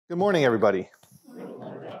Good morning, everybody.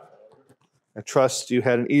 I trust you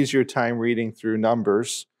had an easier time reading through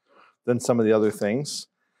Numbers than some of the other things.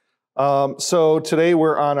 So today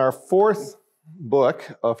we're on our fourth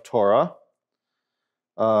book of Torah,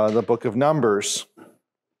 the book of Numbers.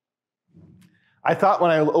 I thought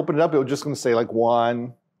when I opened it up, it was just going to say like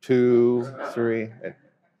 1, 2, 3.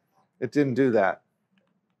 It didn't do that.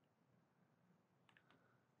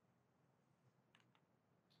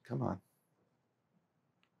 Come on.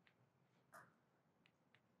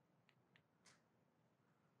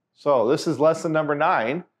 So this is lesson number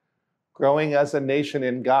 9, growing as a nation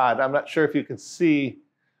in God. I'm not sure if you can see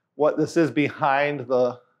what this is behind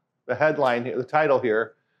the headline here, the title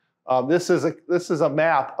here. This is a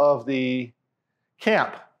map of the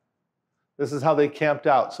camp. This is how they camped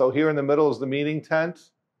out. So here in the middle is the meeting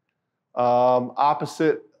tent.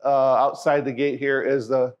 Opposite, outside the gate here is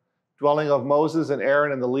the dwelling of Moses and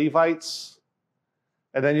Aaron and the Levites.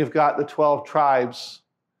 And then you've got the 12 tribes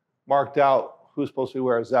marked out. Who's supposed to be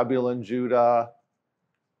where? Zebulun, Judah,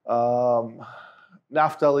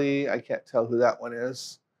 Naphtali, I can't tell who that one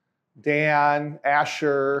is. Dan,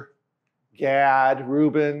 Asher, Gad,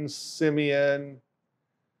 Reuben, Simeon,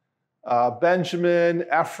 Benjamin,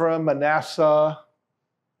 Ephraim, Manasseh.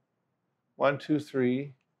 1, 2,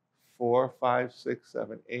 3, 4, 5, 6,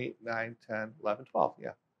 7, 8, 9, 10, 11, 12.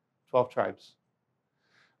 Yeah, 12 tribes.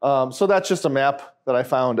 So that's just a map that I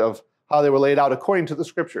found of how they were laid out according to the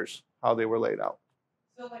scriptures, how they were laid out.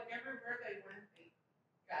 So like everywhere they went, they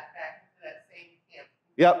got back to that same camp.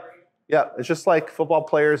 Yep. It's just like football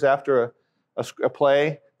players after a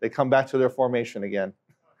play, they come back to their formation again.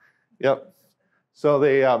 Yep. So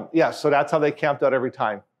they, so that's how they camped out every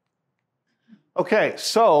time. Okay,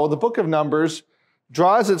 so the book of Numbers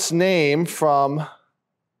draws its name from,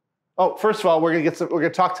 first of all, we're gonna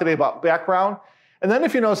talk today about background. And then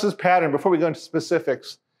if you notice this pattern, before we go into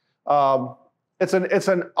specifics, it's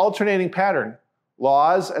an alternating pattern.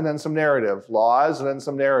 Laws and then some narrative, laws and then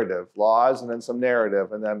some narrative, laws and then some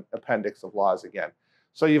narrative, and then appendix of laws again.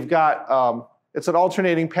 So you've got, it's an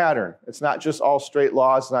alternating pattern. It's not just all straight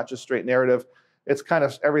laws, not just straight narrative. It's kind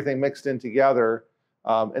of everything mixed in together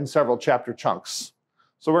in several chapter chunks.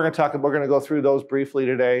 So we're going to go through those briefly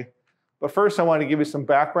today. But first I want to give you some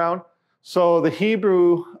background. So the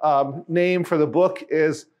Hebrew name for the book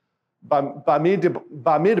is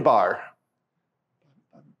Bamidbar,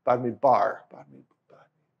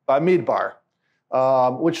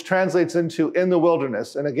 which translates into in the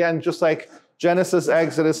wilderness. And again, just like Genesis,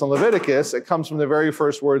 Exodus, and Leviticus, it comes from the very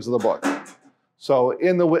first words of the book. So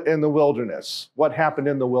in the wilderness, what happened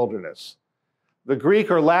in the wilderness? The Greek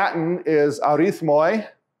or Latin is arithmoi,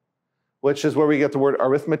 which is where we get the word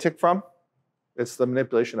arithmetic from. It's the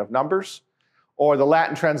manipulation of numbers. Or the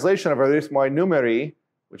Latin translation of arithmoi numeri,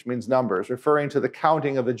 which means numbers, referring to the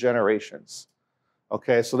counting of the generations.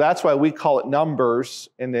 Okay, so that's why we call it numbers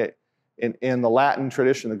in the Latin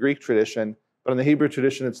tradition, the Greek tradition, but in the Hebrew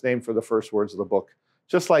tradition, it's named for the first words of the book,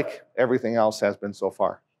 just like everything else has been so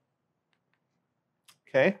far.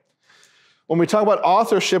 Okay, when we talk about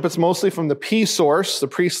authorship, it's mostly from the P source, the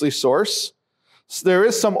priestly source. So there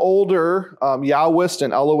is some older Yahwist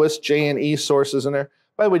and Elohist, J and E sources in there.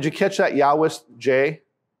 By the way, did you catch that Yahwist J?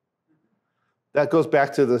 That goes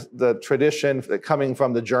back to the tradition coming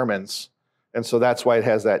from the Germans. And so that's why it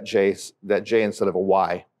has that J instead of a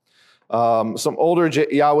Y. Some older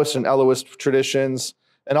Yahwist and Elohist traditions,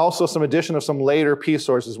 and also some addition of some later P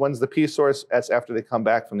sources. When's the P source? That's after they come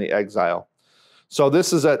back from the exile. So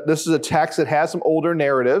this is a text that has some older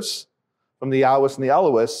narratives from the Yahwist and the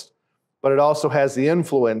Elohist, but it also has the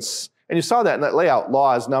influence. And you saw that in that layout,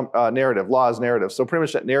 laws, narrative, laws, narrative. So pretty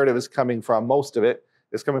much that narrative is coming from, most of it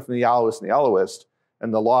is coming from the Yahwist and the Elohist,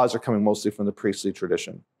 and the laws are coming mostly from the priestly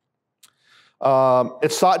tradition.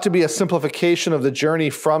 It's thought to be a simplification of the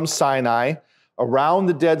journey from Sinai around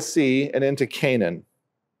the Dead Sea and into Canaan.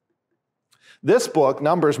 This book,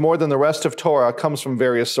 Numbers, more than the rest of Torah, comes from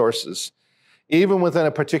various sources. Even within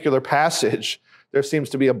a particular passage, there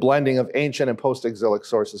seems to be a blending of ancient and post-exilic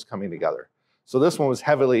sources coming together. So this one was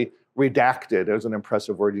heavily redacted. There's an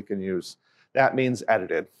impressive word you can use. That means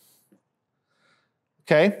edited.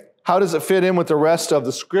 Okay, how does it fit in with the rest of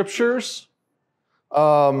the scriptures?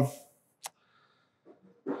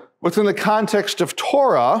 Within the context of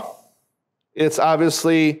Torah, it's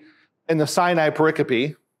obviously in the Sinai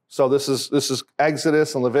pericope. So this is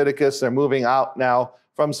Exodus and Leviticus. They're moving out now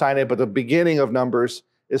from Sinai, but the beginning of Numbers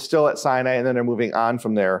is still at Sinai, and then they're moving on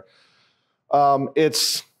from there.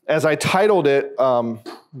 It's, as I titled it,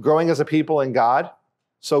 Growing as a People in God.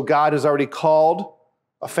 So God has already called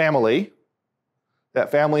a family.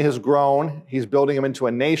 That family has grown. He's building them into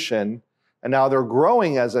a nation. and now they're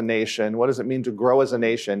growing as a nation. What does it mean to grow as a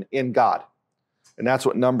nation in God? And that's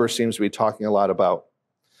what Numbers seems to be talking a lot about.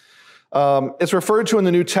 It's referred to in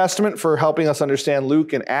the New Testament for helping us understand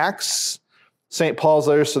Luke and Acts, St. Paul's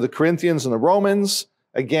letters to the Corinthians and the Romans,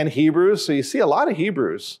 again, Hebrews. So you see a lot of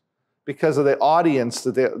Hebrews because of the audience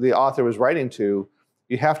that the author was writing to.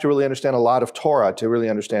 You have to really understand a lot of Torah to really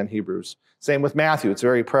understand Hebrews. Same with Matthew. It's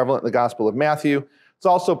very prevalent in the Gospel of Matthew. It's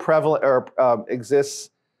also prevalent or exists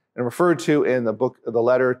and referred to in the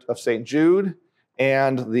letter of St. Jude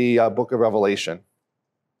and the book of Revelation.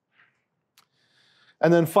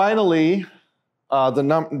 And then finally,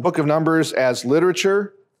 the book of Numbers as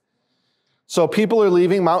literature. So people are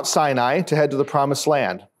leaving Mount Sinai to head to the promised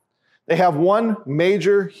land. They have one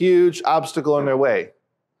major, huge obstacle in their way,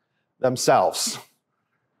 themselves.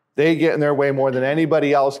 They get in their way more than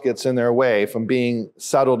anybody else gets in their way from being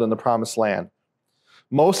settled in the promised land.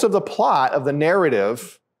 Most of the plot of the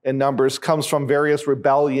narrative in Numbers comes from various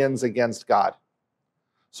rebellions against God.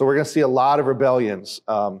 So we're going to see a lot of rebellions.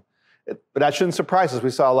 But that shouldn't surprise us. We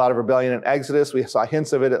saw a lot of rebellion in Exodus. We saw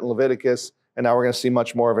hints of it in Leviticus. And now we're going to see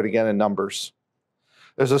much more of it again in Numbers.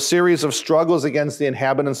 There's a series of struggles against the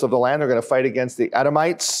inhabitants of the land. They're going to fight against the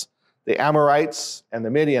Edomites, the Amorites, and the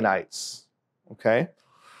Midianites. Okay?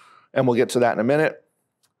 And we'll get to that in a minute.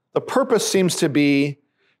 The purpose seems to be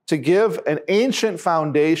to give an ancient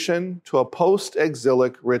foundation to a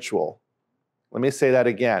post-exilic ritual. Let me say that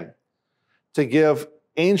again. To give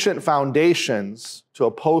ancient foundations to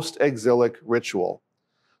a post-exilic ritual.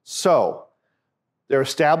 So, they're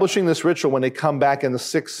establishing this ritual when they come back in the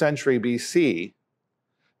 6th century BC,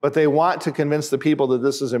 but they want to convince the people that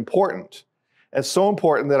this is important. It's so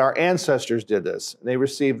important that our ancestors did this, and they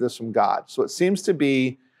received this from God. So it seems to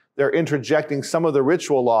be they're interjecting some of the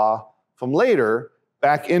ritual law from later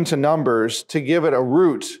back into Numbers to give it a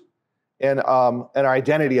root in our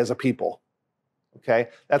identity as a people. Okay?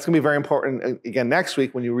 That's going to be very important, again, next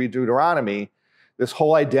week when you read Deuteronomy, this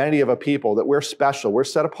whole identity of a people, that we're special, we're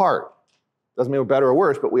set apart. Doesn't mean we're better or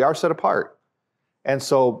worse, but we are set apart. And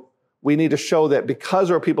so we need to show that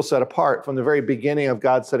because we're people set apart, from the very beginning of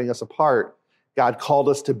God setting us apart, God called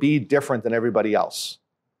us to be different than everybody else.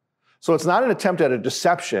 So it's not an attempt at a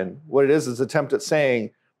deception. What it is an attempt at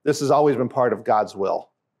saying, this has always been part of God's will.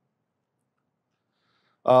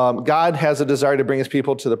 God has a desire to bring his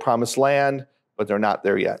people to the promised land, but they're not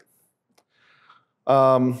there yet.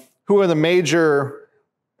 Who are the major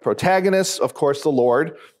protagonists? Of course, the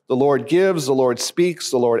Lord. The Lord gives, the Lord speaks,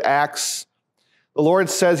 the Lord acts. The Lord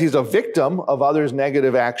says he's a victim of others'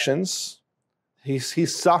 negative actions. He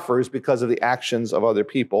suffers because of the actions of other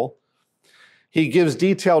people. He gives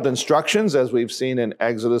detailed instructions, as we've seen in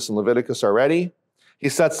Exodus and Leviticus already. He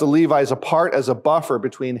sets the Levites apart as a buffer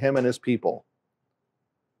between him and his people.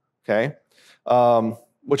 Okay?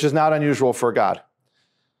 Which is not unusual for God.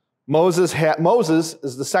 Moses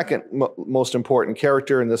is the second most important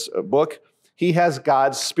character in this book. He has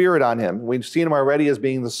God's Spirit on him. We've seen him already as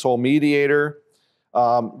being the sole mediator.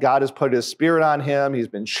 God has put his Spirit on him. He's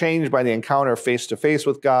been changed by the encounter face-to-face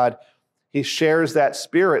with God. He shares that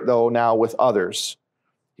Spirit, though, now with others.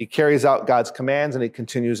 He carries out God's commands, and he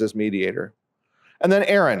continues as mediator. And then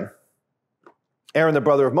Aaron. Aaron, the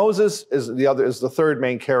brother of Moses, is the third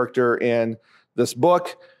main character in this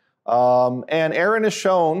book. And Aaron is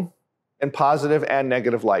shown in positive and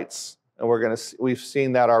negative lights. And we've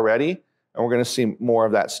seen that already. And we're going to see more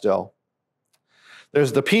of that still.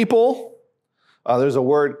 There's the people. There's a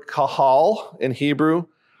word kahal in Hebrew.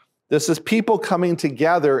 This is people coming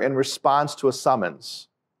together in response to a summons.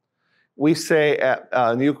 We say at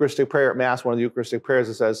the Eucharistic prayer at Mass, one of the Eucharistic prayers,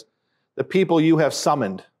 it says, the people you have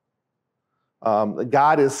summoned.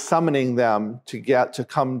 God is summoning them to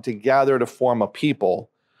come together to form a people.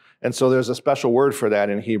 And so there's a special word for that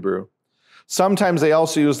in Hebrew. Sometimes they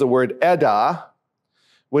also use the word edah,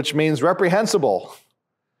 which means reprehensible,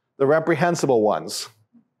 the reprehensible ones.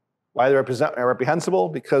 Why they're reprehensible?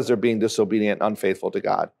 Because they're being disobedient, unfaithful to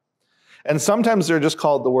God. And sometimes they're just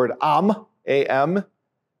called the word am, A-M,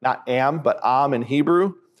 not am, but am in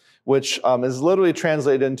Hebrew, which is literally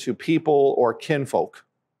translated into people or kinfolk.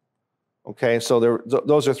 Okay, so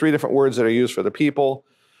those are three different words that are used for the people.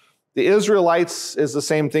 The Israelites is the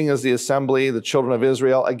same thing as the assembly. The children of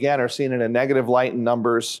Israel, again, are seen in a negative light in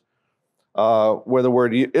Numbers, where the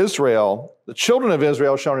word Israel, the children of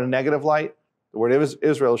Israel, shown in a negative light. The word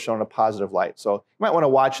Israel is shown in a positive light. So you might want to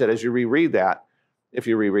watch that as you reread that, if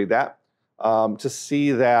you reread that, to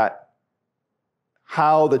see that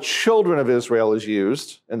how the children of Israel is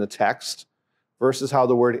used in the text versus how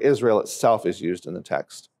the word Israel itself is used in the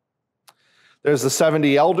text. There's the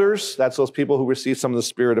 70 elders. That's those people who received some of the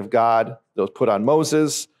Spirit of God. Those put on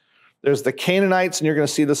Moses. There's the Canaanites, and you're going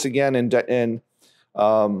to see this again in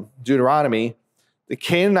Deuteronomy. The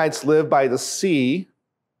Canaanites live by the sea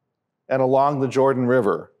and along the Jordan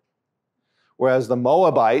River, whereas the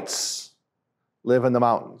Moabites live in the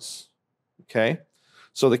mountains. Okay?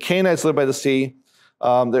 So the Canaanites live by the sea.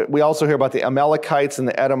 We also hear about the Amalekites and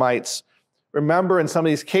the Edomites. Remember, in some of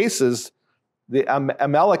these cases, the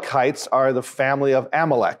Amalekites are the family of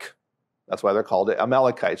Amalek. That's why they're called the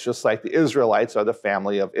Amalekites, just like the Israelites are the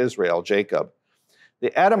family of Israel, Jacob.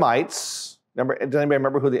 The Edomites, does anybody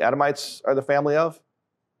remember who the Edomites are the family of?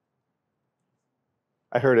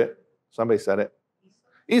 I heard it. Somebody said it.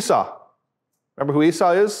 Esau. Remember who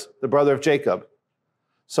Esau is? The brother of Jacob.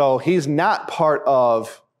 So he's not part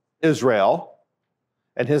of Israel,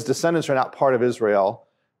 and his descendants are not part of Israel,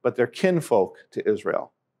 but they're kinfolk to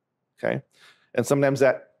Israel. Okay? And sometimes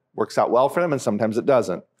that works out well for them, and sometimes it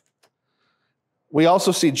doesn't. We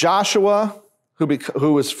also see Joshua,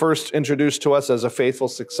 who was first introduced to us as a faithful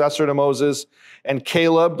successor to Moses, and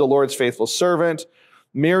Caleb, the Lord's faithful servant.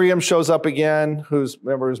 Miriam shows up again, who's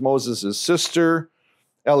Moses' sister.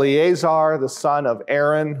 Eleazar, the son of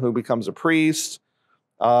Aaron, who becomes a priest.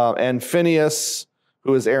 And Phinehas,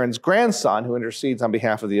 who is Aaron's grandson, who intercedes on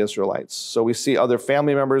behalf of the Israelites. So we see other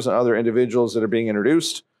family members and other individuals that are being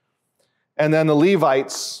introduced. And then the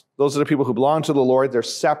Levites, those are the people who belong to the Lord. They're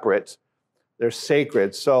separate. They're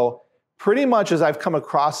sacred. So pretty much as I've come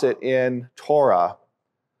across it in Torah,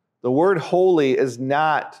 the word holy is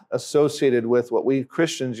not associated with what we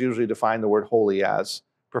Christians usually define the word holy as,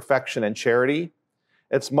 perfection and charity.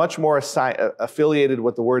 It's much more affiliated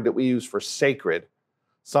with the word that we use for sacred,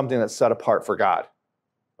 something that's set apart for God.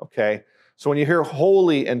 Okay? So when you hear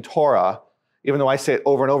holy in Torah, even though I say it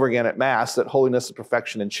over and over again at Mass, that holiness is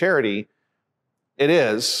perfection and charity, it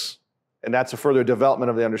is, and that's a further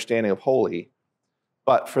development of the understanding of holy.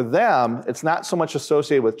 But for them, it's not so much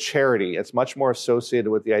associated with charity. It's much more associated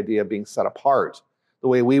with the idea of being set apart, the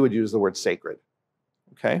way we would use the word sacred.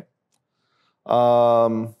 Okay?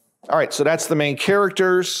 All right, so that's the main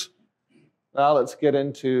characters. Now let's get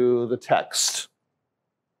into the text.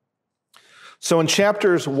 So in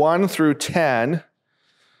chapters 1 through 10,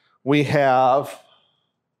 we have,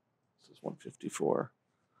 this is 154.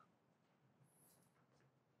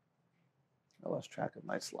 I lost track of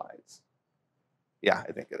my slides. Yeah,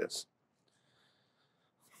 I think it is.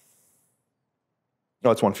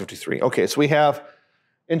 No, it's 153. Okay, so we have,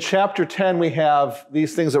 in chapter 10, we have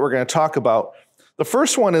these things that we're going to talk about. The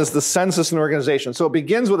first one is the census and organization. So it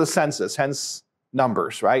begins with a census, hence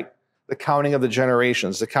numbers, right? The counting of the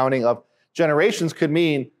generations. The counting of generations could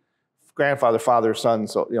mean grandfather, father, son,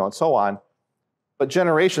 so, and so on. But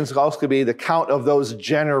generations also could be the count of those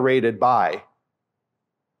generated by.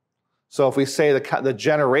 So if we say the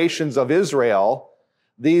generations of Israel,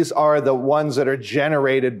 these are the ones that are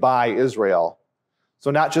generated by Israel.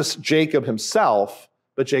 So not just Jacob himself,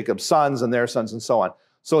 but Jacob's sons and their sons and so on.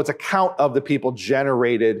 So it's a count of the people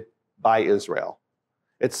generated by Israel.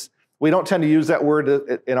 We don't tend to use that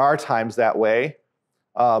word in our times that way,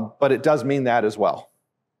 but it does mean that as well.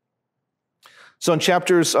 So in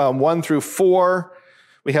chapters 1 through 4,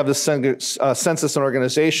 we have the census and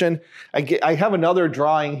organization. I have another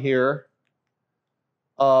drawing here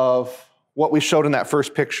of what we showed in that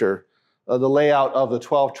first picture, the layout of the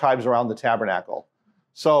 12 tribes around the tabernacle.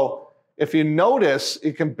 So if you notice,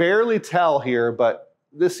 you can barely tell here, but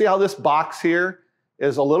see how this box here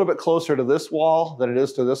is a little bit closer to this wall than it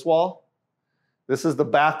is to this wall? This is the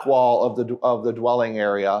back wall of the dwelling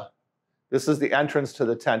area. This is the entrance to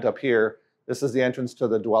the tent up here. This is the entrance to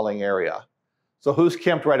the dwelling area. So who's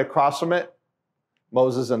camped right across from it?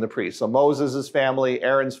 Moses and the priests. So Moses' family,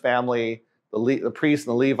 Aaron's family, the priests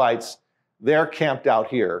and the Levites, they're camped out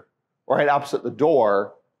here, right opposite the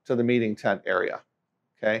door to the meeting tent area.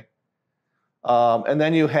 Okay? And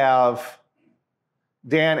then you have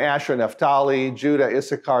Dan, Asher, Naphtali, Judah,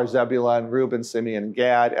 Issachar, Zebulun, Reuben, Simeon,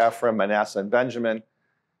 Gad, Ephraim, Manasseh, and Benjamin.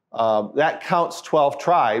 That counts 12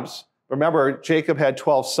 tribes. Remember, Jacob had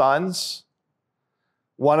 12 sons.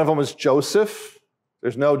 One of them was Joseph.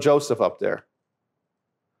 There's no Joseph up there.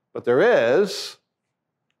 But there is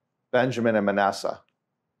Benjamin and Manasseh.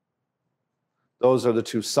 Those are the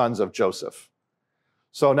two sons of Joseph.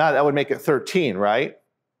 So now that would make it 13, right?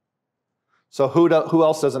 So who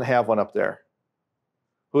else doesn't have one up there?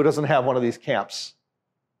 Who doesn't have one of these camps?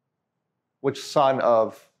 Which son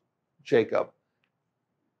of Jacob?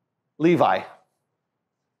 Levi.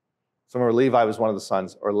 So remember, Levi was one of the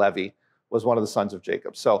sons, or Levi was one of the sons of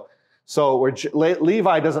Jacob. So where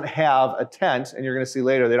Levi doesn't have a tent, and you're going to see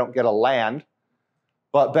later they don't get a land,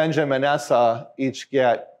 but Benjamin and Manasseh each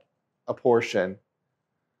get a portion.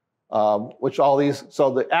 which all these,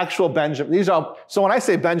 so the actual Benjamin, these are, so when I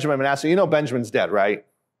say Benjamin Manasseh, you know Benjamin's dead, right?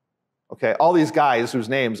 Okay, all these guys whose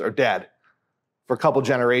names are dead for a couple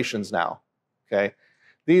generations now, okay?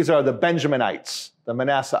 These are the Benjaminites, the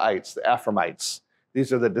Manasseites, the Ephraimites.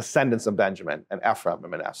 These are the descendants of Benjamin and Ephraim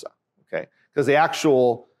and Manasseh, okay? Because the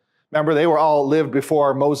actual, remember, they were all lived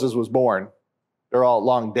before Moses was born. They're all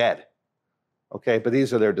long dead, okay? But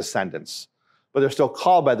these are their descendants. But they're still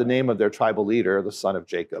called by the name of their tribal leader, the son of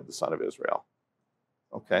Jacob, the son of Israel,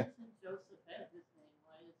 okay?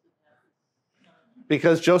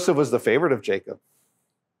 Because Joseph was the favorite of Jacob.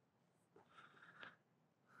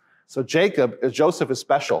 So Joseph is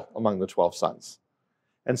special among the 12 sons.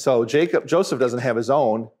 And so Joseph doesn't have his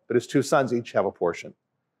own, but his two sons each have a portion.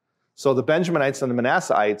 So the Benjaminites and the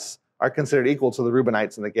Manasseites are considered equal to the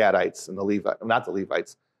Reubenites and the Gadites and the Levites, not the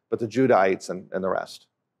Levites, but the Judahites and the rest.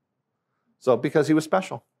 So because he was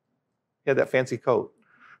special. He had that fancy coat.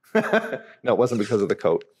 No, it wasn't because of the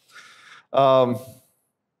coat. So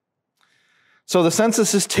the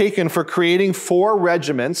census is taken for creating 4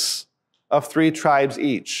 regiments of 3 tribes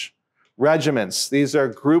each. Regiments, these are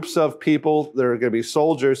groups of people that are going to be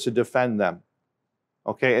soldiers to defend them,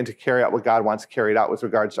 okay, and to carry out what God wants carried out with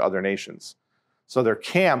regards to other nations. So they're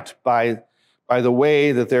camped by the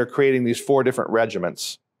way that they're creating these 4 different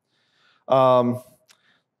regiments.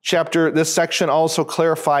 This section also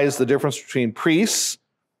clarifies the difference between priests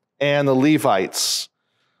and the Levites.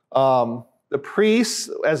 The priests,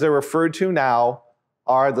 as they're referred to now,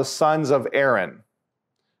 are the sons of Aaron.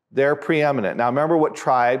 They're preeminent. Now remember what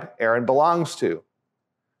tribe Aaron belongs to.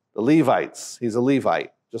 The Levites. He's a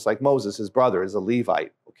Levite. Just like Moses, his brother, is a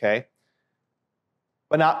Levite, okay?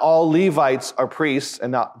 But not all Levites are priests,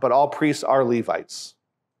 but all priests are Levites.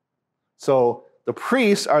 So the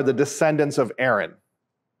priests are the descendants of Aaron,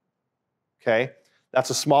 okay? That's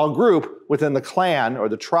a small group within the clan or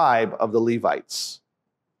the tribe of the Levites,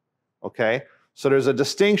 okay? So there's a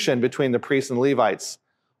distinction between the priests and Levites.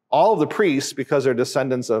 All of the priests, because they're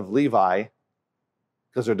descendants of Levi,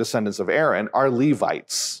 because they're descendants of Aaron, are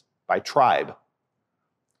Levites by tribe.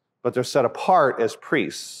 But they're set apart as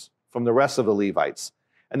priests from the rest of the Levites.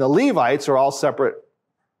 And the Levites are all separate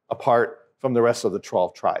apart from the rest of the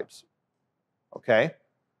 12 tribes. Okay?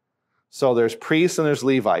 So there's priests and there's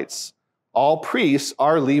Levites. All priests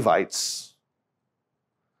are Levites,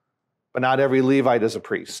 but not every Levite is a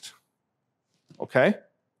priest. Okay?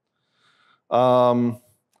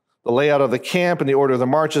 The layout of the camp and the order of the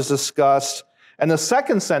march is discussed. And the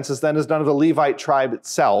second census then is done of the Levite tribe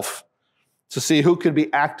itself to see who could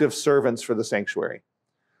be active servants for the sanctuary.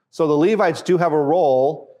 So the Levites do have a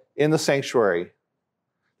role in the sanctuary.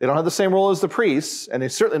 They don't have the same role as the priests, and they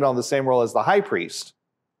certainly don't have the same role as the high priest.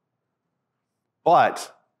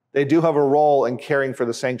 But they do have a role in caring for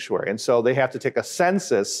the sanctuary. And so they have to take a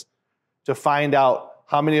census to find out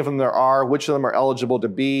how many of them there are, which of them are eligible to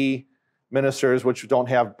be ministers, which don't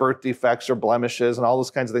have birth defects or blemishes and all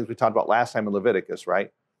those kinds of things we talked about last time in Leviticus,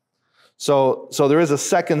 right? So there is a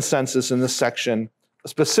second census in this section,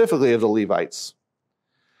 specifically of the Levites.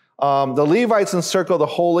 The Levites encircle the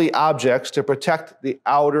holy objects to protect the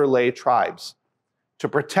outer lay tribes. To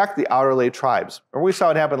protect the outer lay tribes. Remember we saw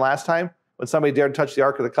what happened last time when somebody dared touch the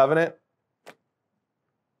Ark of the Covenant?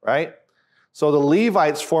 Right? So the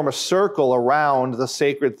Levites form a circle around the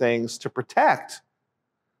sacred things to protect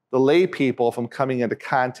the lay people from coming into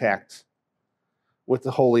contact with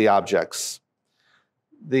the holy objects.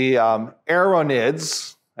 The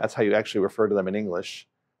Aaronids, that's how you actually refer to them in English,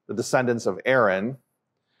 the descendants of Aaron,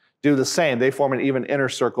 do the same. They form an even inner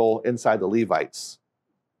circle inside the Levites,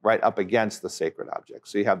 right up against the sacred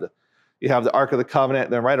objects. So you have the Ark of the Covenant,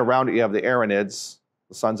 and then right around it you have the Aaronids,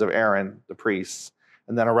 the sons of Aaron, the priests,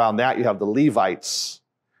 and then around that you have the Levites,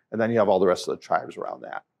 and then you have all the rest of the tribes around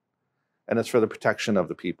that. And it's for the protection of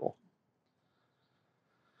the people.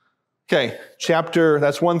 Okay,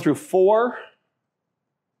 that's 1 through 4.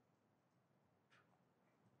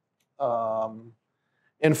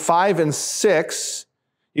 In 5 and 6,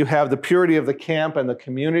 you have the purity of the camp and the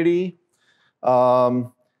community.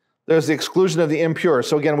 There's the exclusion of the impure.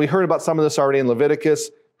 So again, we heard about some of this already in Leviticus.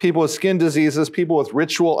 People with skin diseases, people with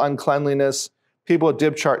ritual uncleanliness, people with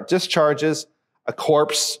discharges, a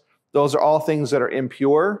corpse. Those are all things that are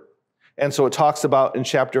impure. And so it talks about in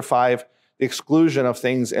chapter 5, the exclusion of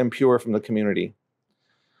things impure from the community.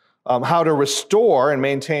 How to restore and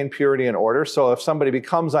maintain purity and order. So if somebody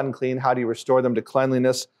becomes unclean, how do you restore them to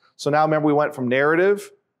cleanliness? So now remember we went from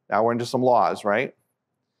narrative, now we're into some laws, right?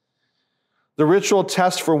 The ritual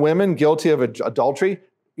test for women guilty of adultery.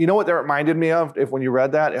 You know what that reminded me of when you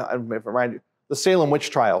read that? It reminded the Salem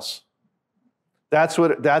witch trials. That's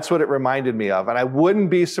what it reminded me of. And I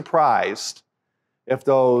wouldn't be surprised if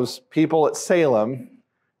those people at Salem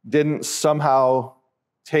didn't somehow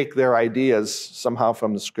take their ideas somehow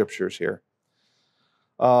from the scriptures here.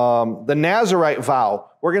 The Nazirite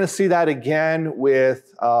vow, we're going to see that again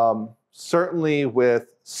with, certainly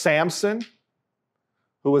with Samson,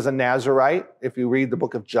 who was a Nazirite. If you read the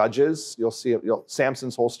book of Judges, you'll see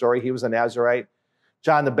Samson's whole story. He was a Nazirite.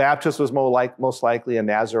 John the Baptist was most likely a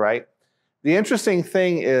Nazirite. The interesting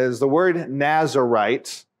thing is the word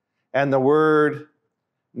Nazirite and the word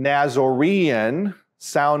Nazarene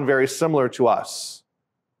sound very similar to us,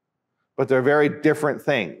 but they're very different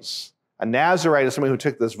things. A Nazirite is somebody who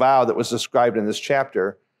took this vow that was described in this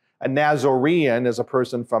chapter. A Nazarene is a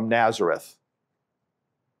person from Nazareth,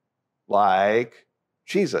 like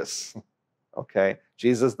Jesus, okay?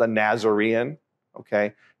 Jesus the Nazarene,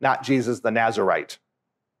 okay? Not Jesus the Nazarite.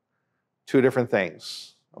 Two different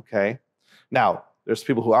things, okay? Now, there's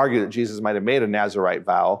people who argue that Jesus might have made a Nazirite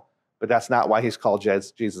vow, but that's not why he's called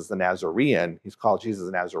Jesus the Nazarene. He's called Jesus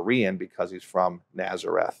the Nazarene because he's from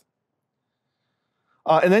Nazareth.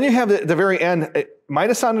 And then you have the very end. It might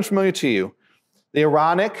have sounded familiar to you. The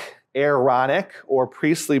Aaronic, or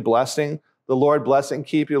priestly blessing. The Lord bless and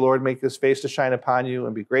keep you. The Lord make his face to shine upon you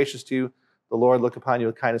and be gracious to you. The Lord look upon you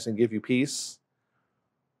with kindness and give you peace.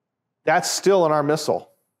 That's still in our missal.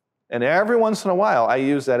 And every once in a while, I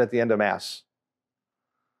use that at the end of Mass.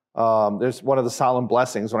 There's one of the solemn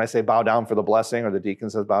blessings when I say bow down for the blessing, or the deacon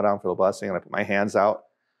says bow down for the blessing, and I put my hands out.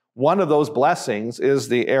 One of those blessings is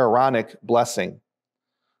the Aaronic blessing.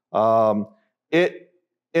 In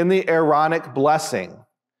the Aaronic blessing,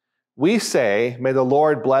 we say, may the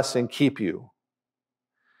Lord bless and keep you.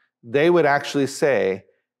 They would actually say,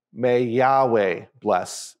 may Yahweh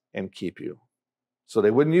bless and keep you. So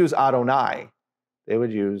they wouldn't use Adonai. They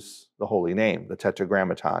would use the holy name, the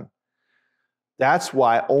Tetragrammaton. That's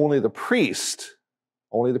why only the priest,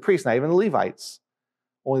 not even the Levites,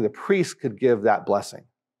 only the priest could give that blessing,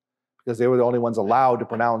 because they were the only ones allowed to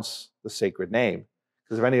pronounce the sacred name.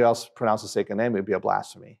 Because if anyone else pronounced the sacred name, it would be a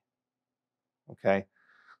blasphemy. Okay?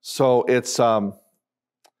 So it's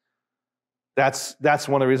that's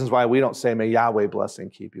one of the reasons why we don't say, may Yahweh bless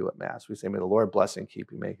and keep you at Mass. We say, may the Lord bless and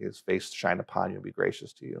keep you, make his face shine upon you and be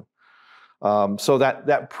gracious to you. So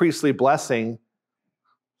that priestly blessing,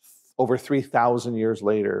 over 3,000 years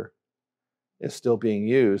later, is still being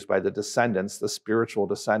used by the descendants, the spiritual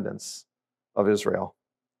descendants of Israel.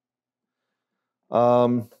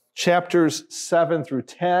 Chapters 7 through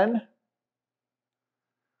 10,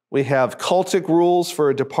 we have cultic rules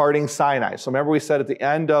for departing Sinai. So remember we said at the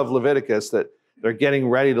end of Leviticus that they're getting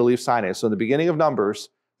ready to leave Sinai. So in the beginning of Numbers,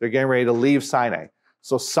 they're getting ready to leave Sinai.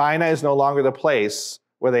 So Sinai is no longer the place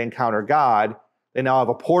where they encounter God. They now have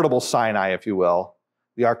a portable Sinai, if you will,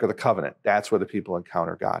 the Ark of the Covenant. That's where the people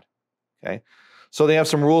encounter God. Okay? So they have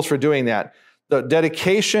some rules for doing that. The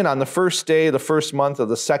dedication on the first day, the first month of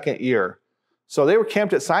the second year. So they were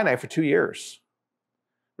camped at Sinai for 2 years.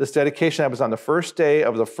 This dedication happens on the first day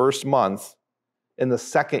of the first month in the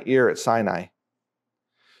second year at Sinai.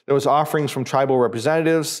 There was offerings from tribal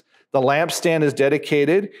representatives. The lampstand is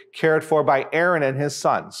dedicated, cared for by Aaron and his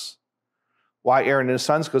sons. Why Aaron and his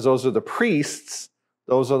sons? Because those are the priests.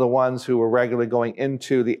 Those are the ones who were regularly going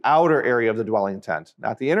into the outer area of the dwelling tent.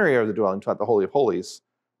 Not the inner area of the dwelling tent, the Holy of Holies,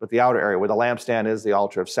 but the outer area where the lampstand is, the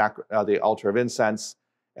altar of incense,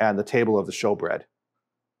 and the table of the showbread.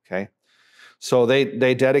 Okay? So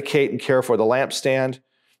they dedicate and care for the lampstand.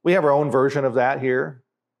 We have our own version of that here.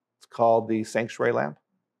 It's called the sanctuary lamp.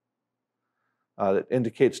 That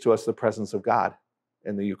indicates to us the presence of God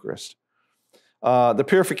in the Eucharist. The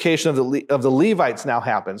purification of the Levites now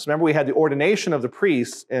happens. Remember, we had the ordination of the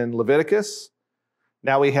priests in Leviticus.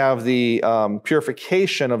 Now we have the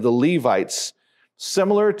purification of the Levites,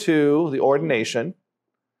 similar to the ordination,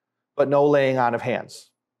 but no laying on of hands.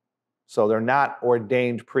 So they're not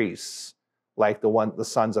ordained priests like the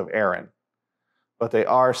sons of Aaron, but they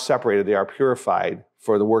are separated, they are purified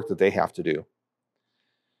for the work that they have to do.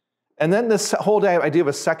 And then this whole idea of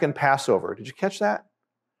a second Passover. Did you catch that?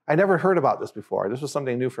 I never heard about this before. This was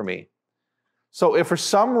something new for me. So if for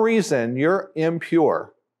some reason you're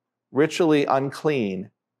impure, ritually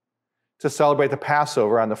unclean, to celebrate the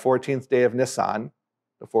Passover on the 14th day of Nisan,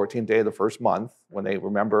 the 14th day of the first month, when they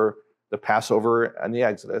remember the Passover and the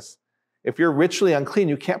Exodus, if you're ritually unclean,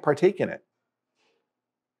 you can't partake in it.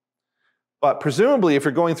 But presumably, if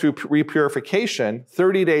you're going through repurification,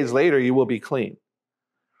 30 days later, you will be clean.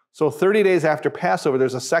 So 30 days after Passover,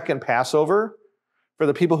 there's a second Passover for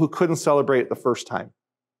the people who couldn't celebrate the first time.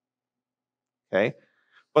 Okay?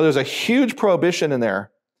 But there's a huge prohibition in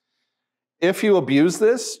there. If you abuse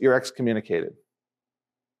this, you're excommunicated.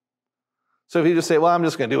 So if you just say, well, I'm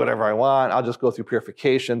just going to do whatever I want, I'll just go through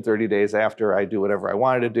purification 30 days after I do whatever I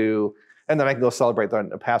wanted to do, and then I can go celebrate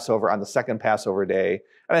the Passover on the second Passover day,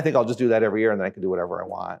 and I think I'll just do that every year, and then I can do whatever I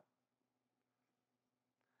want.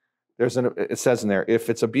 It says in there, if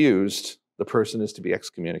it's abused, the person is to be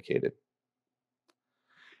excommunicated.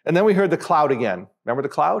 And then we heard the cloud again. Remember the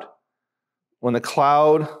cloud? When the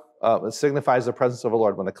cloud it signifies the presence of the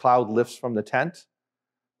Lord. When the cloud lifts from the tent,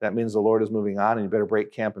 that means the Lord is moving on, and you better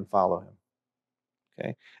break camp and follow him.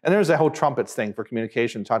 Okay? And there's that whole trumpets thing for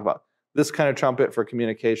communication. Talk about this kind of trumpet for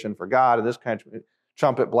communication for God, and this kind of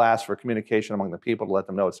trumpet blast for communication among the people to let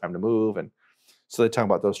them know it's time to move. And so they talk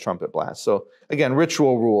about those trumpet blasts. So again,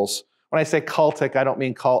 ritual rules. When I say cultic, I don't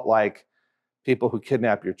mean cult like people who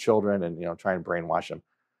kidnap your children and try and brainwash them.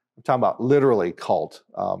 I'm talking about literally cult,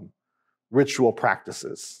 ritual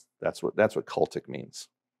practices. That's what cultic means.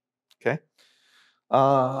 Okay.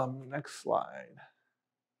 Next slide.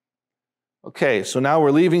 Okay, so now we're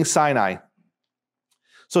leaving Sinai.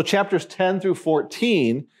 So chapters 10 through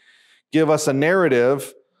 14 give us a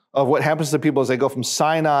narrative of what happens to people as they go from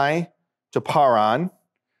Sinai to Paran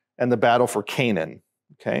and the battle for Canaan.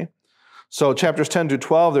 Okay. So chapters 10 through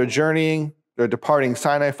 12, they're departing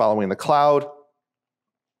Sinai, following the cloud.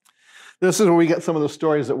 This is where we get some of the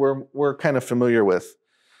stories that we're kind of familiar with.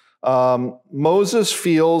 Moses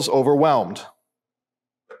feels overwhelmed.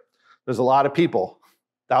 There's a lot of people,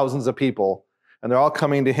 thousands of people, and they're all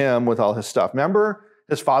coming to him with all his stuff. Remember,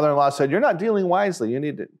 his father-in-law said, you're not dealing wisely. You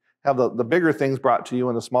need to have the bigger things brought to you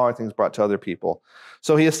and the smaller things brought to other people.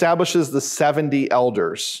 So he establishes the 70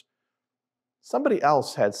 elders. Somebody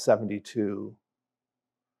else had 72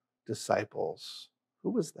 disciples.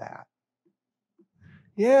 Who was that?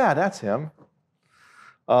 Yeah, that's him.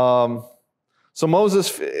 So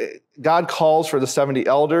God calls for the 70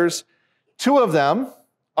 elders. 2 of them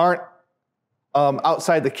aren't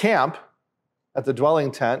outside the camp at the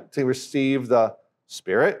dwelling tent to receive the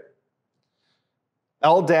Spirit.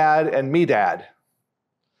 Eldad and Medad,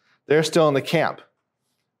 they're still in the camp.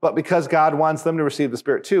 But because God wants them to receive the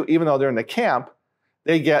Spirit too, even though they're in the camp,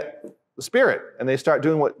 they get the Spirit. And they start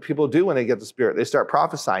doing what people do when they get the Spirit. They start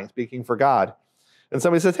prophesying, speaking for God. And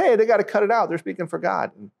somebody says, hey, they got to cut it out. They're speaking for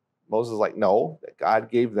God. And Moses is like, no, that God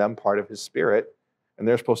gave them part of his Spirit, and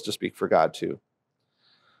they're supposed to speak for God too.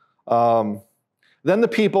 Then the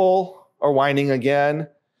people are whining again.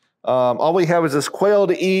 All we have is this quail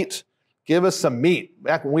to eat. Give us some meat.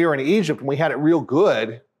 Back when we were in Egypt, and we had it real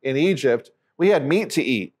good in Egypt, we had meat to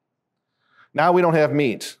eat. Now we don't have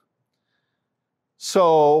meat.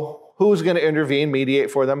 So who's going to intervene,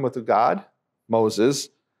 mediate for them with God? Moses.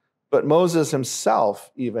 But Moses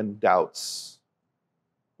himself even doubts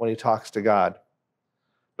when he talks to God.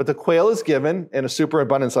 But the quail is given in a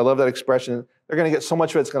superabundance. I love that expression. They're going to get so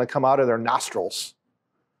much of it's going to come out of their nostrils.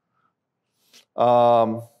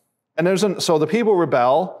 So the people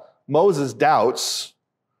rebel. Moses doubts.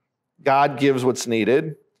 God gives what's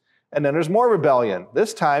needed. And then there's more rebellion,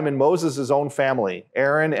 this time in Moses' own family,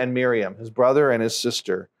 Aaron and Miriam, his brother and his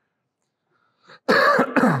sister.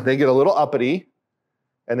 They get a little uppity,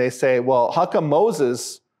 and they say, well, how come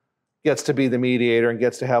Moses gets to be the mediator and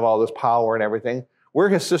gets to have all this power and everything? We're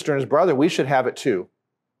his sister and his brother. We should have it too.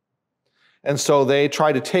 And so they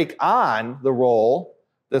try to take on the role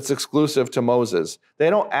that's exclusive to Moses. They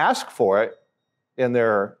don't ask for it in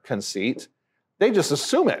their conceit. They just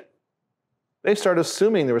assume it. They start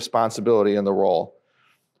assuming the responsibility and the role.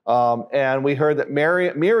 And we heard that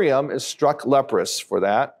Miriam is struck leprous for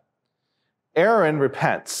that. Aaron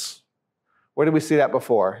repents. Where did we see that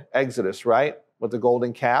before? Exodus, right? With the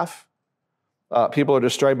golden calf. People are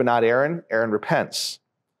destroyed, but not Aaron. Aaron repents.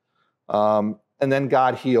 And then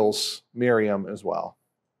God heals Miriam as well.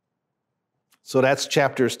 So that's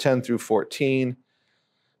chapters 10 through 14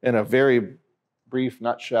 in a very brief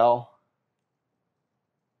nutshell.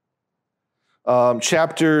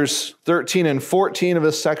 Chapters 13 and 14 of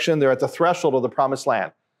this section, they're at the threshold of the promised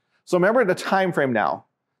land. So remember the time frame now.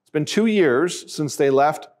 It's been 2 years since they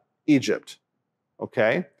left Egypt.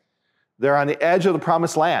 Okay? They're on the edge of the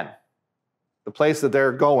promised land. The place that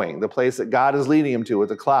they're going, the place that God is leading them to with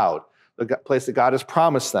the cloud, the place that God has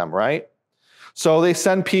promised them, right? So they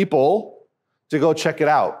send people to go check it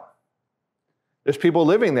out. There's people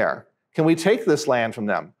living there. Can we take this land from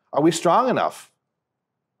them? Are we strong enough?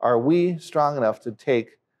 Are we strong enough to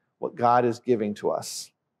take what God is giving to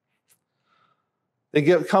us? They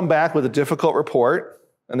come back with a difficult report,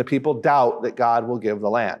 and the people doubt that God will give the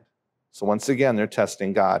land. So once again, they're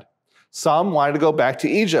testing God. Some wanted to go back to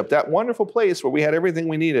Egypt, that wonderful place where we had everything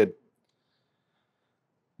we needed.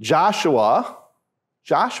 Joshua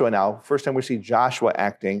now, first time we see Joshua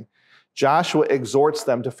acting, Joshua exhorts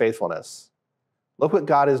them to faithfulness. Look what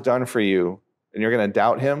God has done for you, and you're going to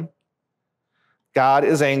doubt him? God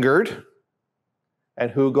is angered. And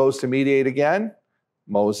who goes to mediate again?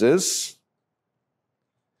 Moses.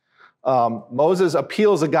 Moses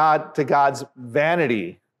appeals to God's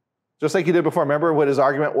vanity, just like he did before. Remember what his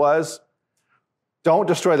argument was? Don't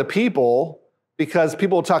destroy the people because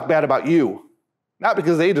people will talk bad about you. Not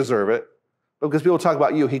because they deserve it, but because people talk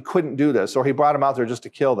about you. He couldn't do this, or he brought them out there just to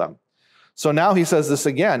kill them. So now he says this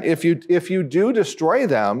again. If you do destroy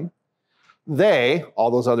them, they, all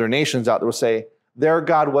those other nations out there, will say, their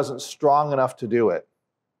God wasn't strong enough to do it.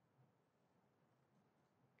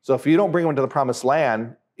 So if you don't bring them to the promised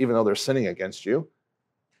land, even though they're sinning against you,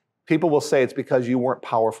 people will say it's because you weren't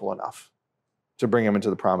powerful enough to bring them into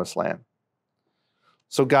the promised land.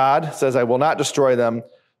 So God says, I will not destroy them,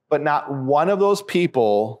 but not one of those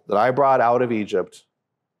people that I brought out of Egypt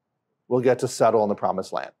will get to settle in the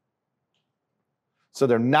promised land. So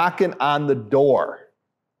they're knocking on the door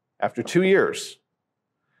after 2 years.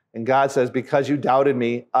 And God says, because you doubted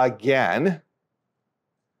me again,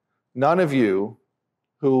 none of you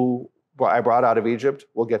who I brought out of Egypt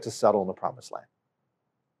will get to settle in the promised land.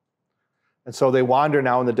 And so they wander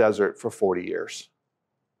now in the desert for 40 years.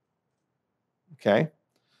 Okay?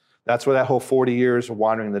 That's where that whole 40 years of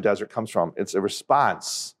wandering in the desert comes from. It's a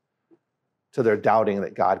response to their doubting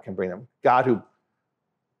that God can bring them. God who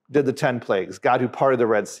did the 10 plagues, God who parted the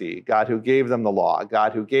Red Sea, God who gave them the law,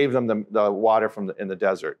 God who gave them the water in the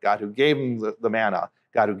desert, God who gave them the manna,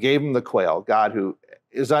 God who gave them the quail, God who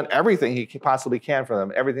has done everything he possibly can for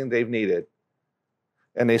them, everything they've needed.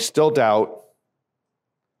 And they still doubt.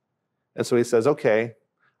 And so he says, okay,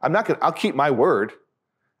 I'll keep my word.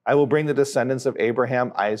 I will bring the descendants of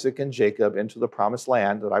Abraham, Isaac, and Jacob into the promised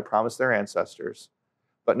land that I promised their ancestors.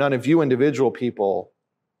 But none of you individual people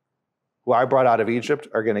who I brought out of Egypt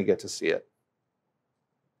are going to get to see it.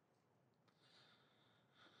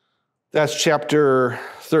 That's chapter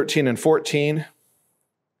 13 and 14.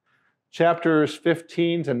 Chapters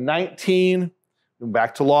 15 to 19,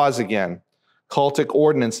 back to laws again. Cultic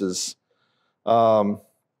ordinances.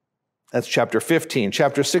 That's chapter 15.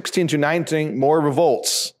 Chapter 16 to 19, more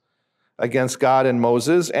revolts against God and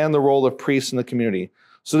Moses and the role of priests in the community.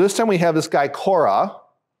 So this time we have this guy Korah.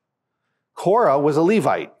 Korah was a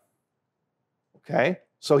Levite. Okay?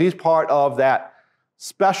 So he's part of that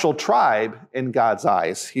special tribe in God's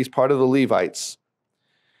eyes. He's part of the Levites.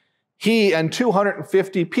 He and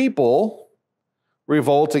 250 people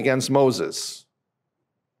revolt against Moses.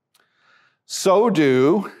 So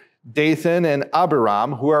do Dathan and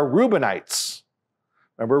Abiram, who are Reubenites.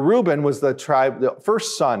 Remember, Reuben was the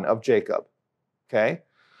first son of Jacob. Okay?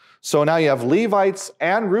 So now you have Levites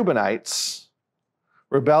and Reubenites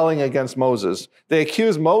rebelling against Moses. They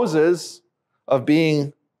accuse Moses of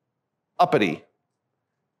being uppity.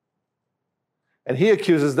 And he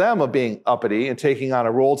accuses them of being uppity and taking on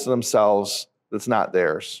a role to themselves that's not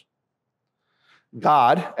theirs.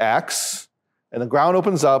 God acts, and the ground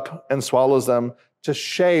opens up and swallows them to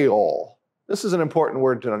Sheol. This is an important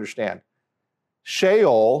word to understand.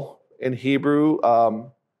 Sheol in Hebrew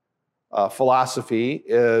philosophy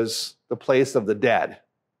is the place of the dead.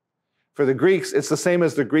 For the Greeks, it's the same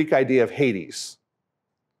as the Greek idea of Hades.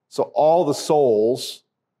 So all the souls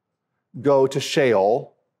go to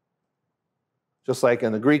Sheol. Just like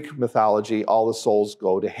in the Greek mythology, all the souls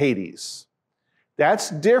go to Hades. That's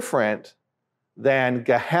different than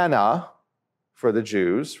Gehenna for the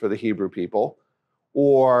Jews, for the Hebrew people,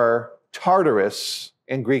 or Tartarus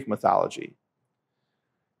in Greek mythology.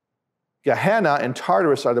 Gehenna and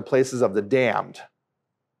Tartarus are the places of the damned.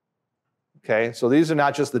 Okay, so these are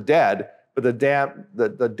not just the dead, but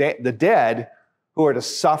the dead who are to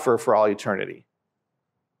suffer for all eternity.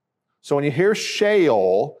 So when you hear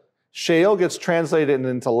Sheol, Sheol gets translated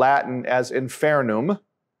into Latin as infernum,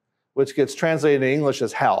 which gets translated in English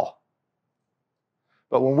as hell.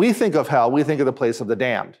 But when we think of hell, we think of the place of the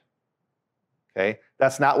damned. Okay?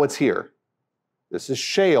 That's not what's here. This is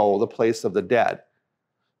Sheol, the place of the dead.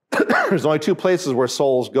 There's only two places where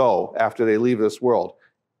souls go after they leave this world.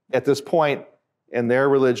 At this point in their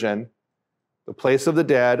religion, the place of the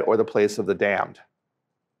dead or the place of the damned.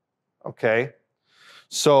 Okay?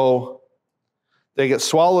 So they get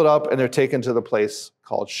swallowed up and they're taken to the place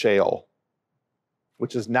called Sheol,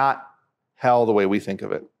 which is not hell the way we think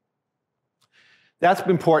of it. That's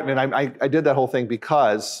important, and I did that whole thing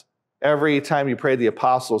because every time you pray the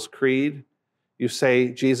Apostles' Creed, you say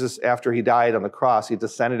Jesus, after he died on the cross, he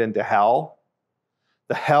descended into hell.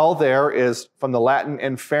 The hell there is from the Latin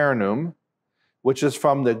infernum, which is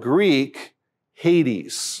from the Greek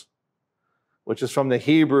Hades, which is from the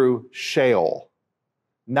Hebrew Sheol,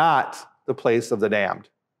 not the place of the damned.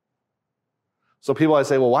 So people always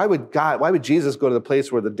say, well, why would Jesus go to the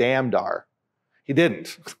place where the damned are? He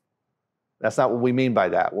didn't. That's not what we mean by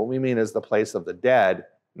that. What we mean is the place of the dead,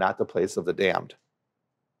 not the place of the damned.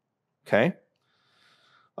 Okay?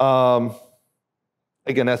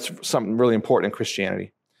 Again, that's something really important in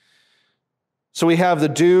Christianity. So we have the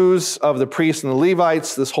dues of the priests and the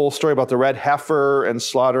Levites, this whole story about the red heifer and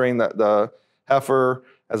slaughtering the heifer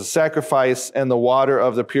as a sacrifice, and the water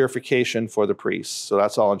of the purification for the priests. So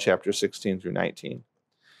that's all in chapter 16 through 19.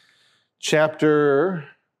 Chapter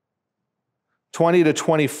 20 to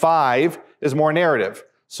 25 is more narrative.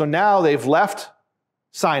 So now they've left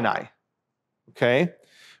Sinai. Okay?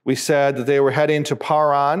 We said that they were heading to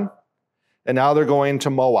Paran, and now they're going to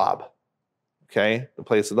Moab. Okay? The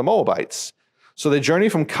place of the Moabites. So they journey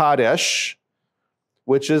from Kadesh,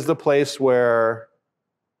 which is the place where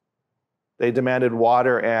they demanded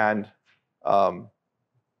water and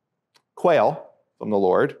quail from the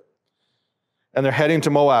Lord. And they're heading to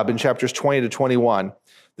Moab in chapters 20 to 21.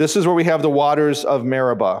 This is where we have the waters of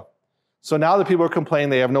Meribah. So now the people are complaining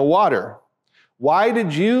they have no water. Why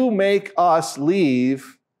did you make us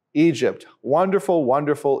leave Egypt? Wonderful,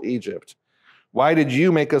 wonderful Egypt. Why did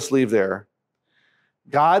you make us leave there?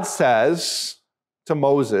 God says to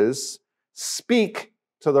Moses, speak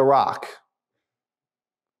to the rock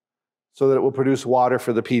so that it will produce water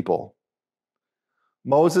for the people.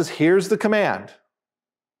 Moses hears the command,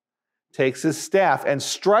 takes his staff and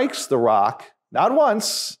strikes the rock, not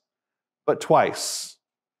once, but twice.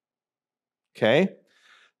 Okay?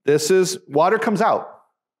 Water comes out.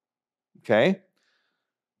 Okay?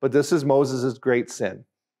 But this is Moses' great sin.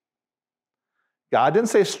 God didn't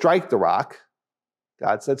say strike the rock.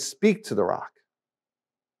 God said speak to the rock.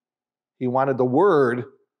 He wanted the word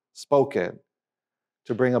spoken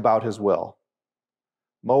to bring about his will.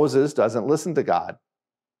 Moses doesn't listen to God.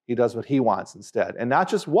 He does what he wants instead. And not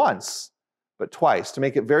just once, but twice, to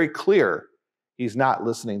make it very clear he's not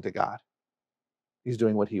listening to God. He's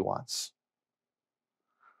doing what he wants.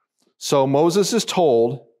 So Moses is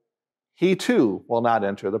told he too will not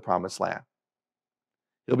enter the promised land.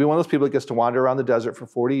 He'll be one of those people that gets to wander around the desert for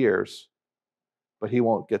 40 years, but he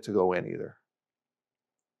won't get to go in either.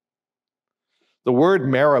 The word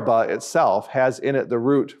Meribah itself has in it the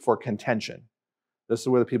root for contention. This is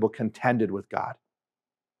where the people contended with God.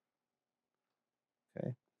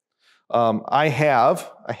 Okay. I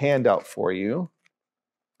have a handout for you.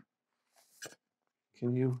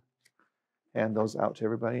 Can you hand those out to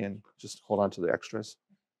everybody and just hold on to the extras?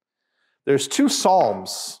 There's 2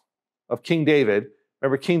 Psalms of King David.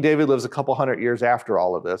 Remember, King David lives a couple hundred years after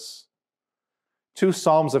all of this. 2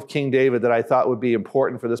 Psalms of King David that I thought would be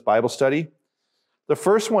important for this Bible study. The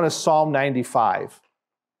first one is Psalm 95.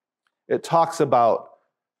 It talks about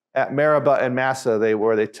at Meribah and Massah,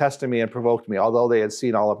 they tested me and provoked me, although they had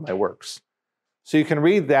seen all of my works. So you can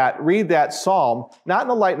read that psalm, not in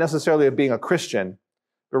the light necessarily of being a Christian,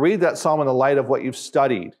 but read that psalm in the light of what you've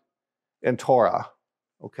studied in Torah.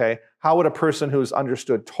 Okay? How would a person who's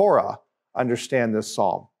understood Torah understand this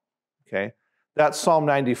psalm? Okay? That's Psalm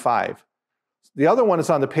 95. The other one is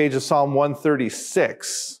on the page of Psalm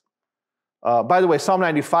 136. By the way, Psalm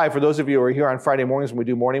 95, for those of you who are here on Friday mornings when we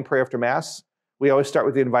do morning prayer after Mass, we always start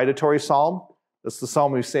with the invitatory psalm. That's the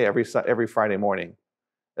psalm we say every Friday morning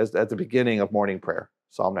at the beginning of morning prayer,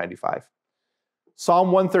 Psalm 95.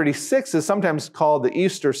 Psalm 136 is sometimes called the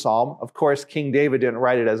Easter psalm. Of course, King David didn't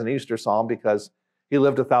write it as an Easter psalm because he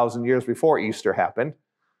lived 1,000 years before Easter happened.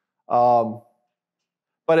 But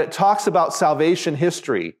it talks about salvation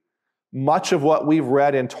history. Much of what we've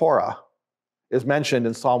read in Torah is mentioned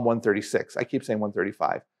in Psalm 136. I keep saying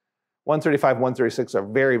 135. 135 and 136 are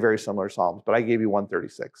very, very similar psalms, but I gave you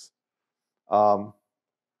 136.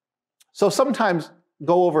 So sometimes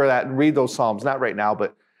go over that and read those psalms, not right now,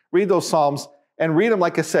 but read those psalms and read them,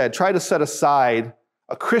 like I said, try to set aside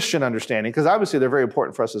a Christian understanding, because obviously they're very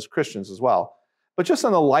important for us as Christians as well. But just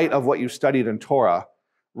in the light of what you studied in Torah,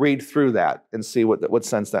 read through that and see what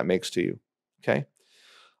sense that makes to you, okay?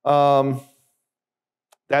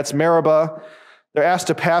 That's Meribah. They're asked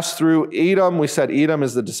to pass through Edom. We said Edom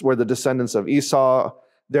is where the descendants of Esau.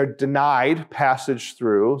 They're denied passage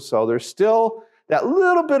through, so there's still that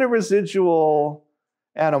little bit of residual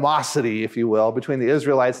animosity, if you will, between the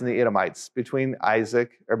Israelites and the Edomites, between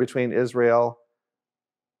Israel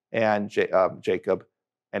and Jacob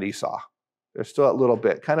and Esau. There's still a little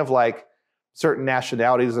bit, kind of like certain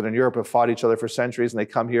nationalities that in Europe have fought each other for centuries, and they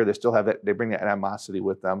come here, they bring that animosity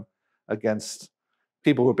with them against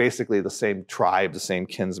people who are basically the same tribe, the same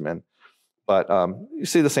kinsmen. But you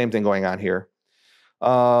see the same thing going on here.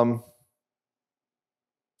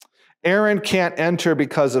 Aaron can't enter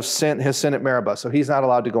because of his sin at Meribah, so he's not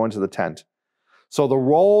allowed to go into the tent. So the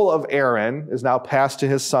role of Aaron is now passed to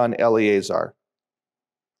his son Eleazar.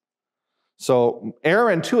 So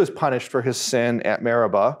Aaron too is punished for his sin at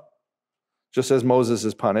Meribah, just as Moses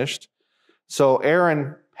is punished. So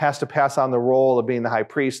Aaron has to pass on the role of being the high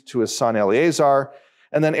priest to his son Eleazar,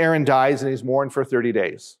 and then Aaron dies and he's mourned for 30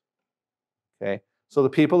 days. Okay? So the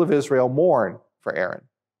people of Israel mourn for Aaron.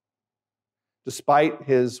 Despite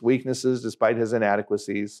his weaknesses, despite his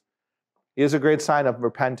inadequacies, he is a great sign of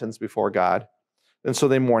repentance before God. And so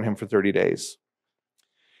they mourn him for 30 days.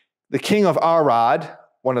 The king of Arad,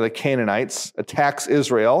 one of the Canaanites, attacks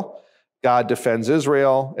Israel. God defends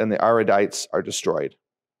Israel, and the Aradites are destroyed.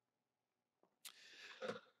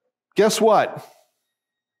 Guess what?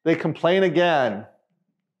 They complain again.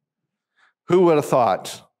 Who would have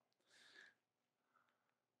thought?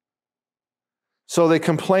 So they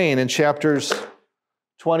complain in chapters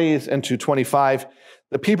 20 into 25.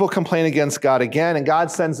 The people complain against God again, and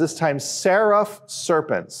God sends this time seraph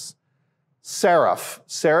serpents. Seraph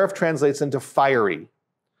translates into fiery.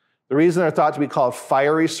 The reason they're thought to be called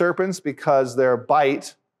fiery serpents because their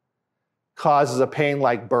bite causes a pain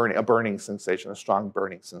like burning, a burning sensation, a strong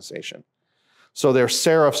burning sensation. So they're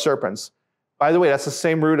seraph serpents. By the way, that's the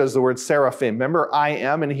same root as the word seraphim. Remember, I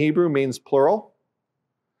am in Hebrew means plural.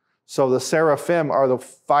 So the seraphim are the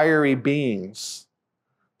fiery beings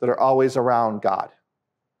that are always around God.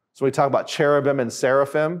 So we talk about cherubim and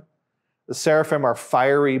seraphim. The seraphim are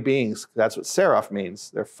fiery beings. That's what seraph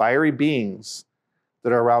means. They're fiery beings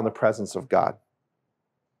that are around the presence of God.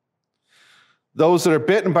 Those that are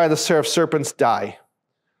bitten by the seraph serpents die.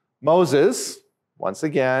 Moses, once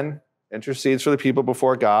again, intercedes for the people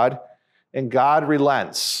before God, and God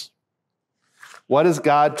relents. What does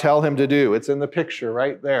God tell him to do? It's in the picture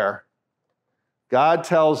right there. God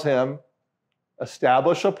tells him,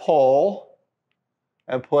 establish a pole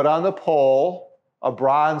and put on the pole a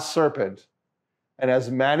bronze serpent. And as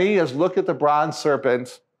many as look at the bronze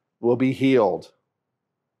serpent will be healed.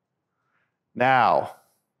 Now,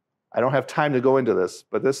 I don't have time to go into this,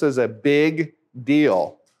 but this is a big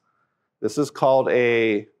deal. This is called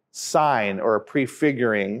a sign or a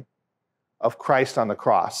prefiguring of Christ on the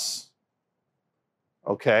cross.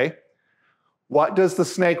 Okay? What does the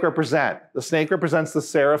snake represent? The snake represents the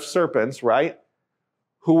seraph serpents, right?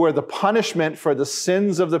 Who were the punishment for the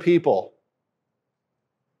sins of the people.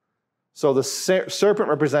 So the serpent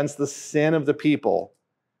represents the sin of the people.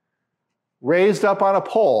 Raised up on a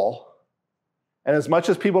pole, and as much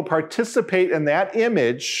as people participate in that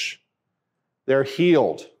image, they're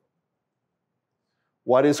healed.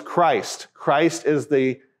 What is Christ? Christ is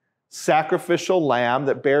the sacrificial lamb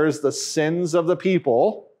that bears the sins of the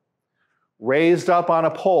people, raised up on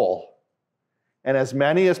a pole. And as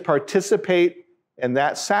many as participate in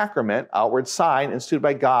that sacrament, outward sign instituted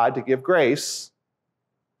by God to give grace,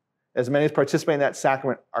 as many as participate in that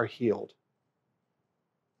sacrament are healed.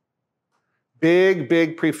 Big,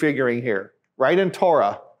 big prefiguring here, right in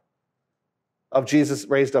Torah, of Jesus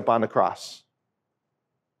raised up on the cross.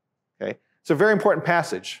 Okay, it's a very important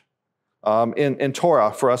passage in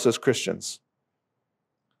Torah for us as Christians.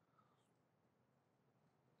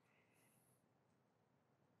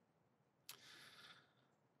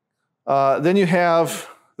 Then you have,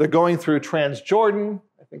 they're going through Transjordan.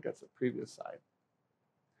 I think that's the previous slide.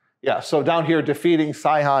 Yeah, so down here, defeating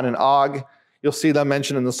Sihon and Og. You'll see them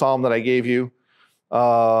mentioned in the psalm that I gave you.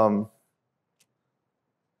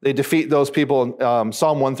 They defeat those people in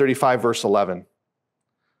Psalm 135, verse 11.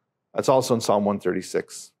 That's also in Psalm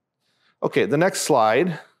 136. Okay, the next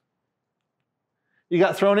slide. You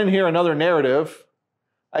got thrown in here another narrative.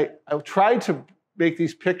 I tried to make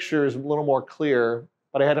these pictures a little more clear,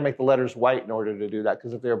 but I had to make the letters white in order to do that,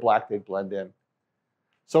 because if they were black, they'd blend in.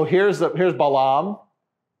 So here's Balaam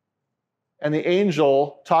and the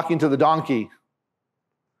angel talking to the donkey.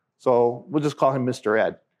 So we'll just call him Mr.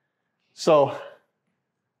 Ed. So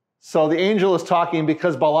the angel is talking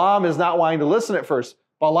because Balaam is not wanting to listen at first.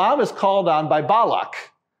 Balaam is called on by Balak.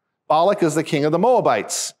 Balak is the king of the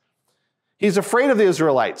Moabites. He's afraid of the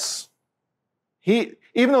Israelites. Even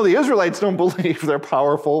though the Israelites don't believe they're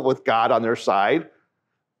powerful with God on their side,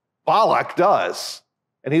 Balak does.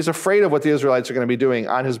 And he's afraid of what the Israelites are going to be doing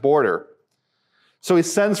on his border. So he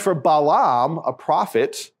sends for Balaam, a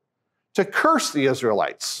prophet, to curse the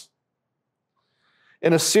Israelites.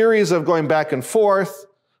 In a series of going back and forth,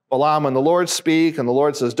 Balaam and the Lord speak, and the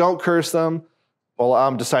Lord says, don't curse them.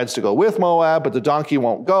 Balaam decides to go with Moab, but the donkey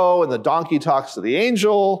won't go, and the donkey talks to the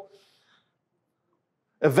angel.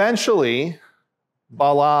 Eventually,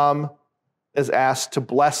 Balaam is asked to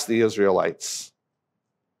bless the Israelites.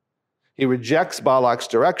 He rejects Balak's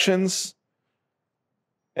directions,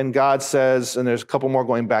 and God says, and there's a couple more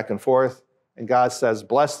going back and forth, And God says,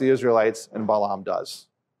 bless the Israelites, and Balaam does.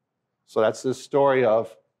 So that's the story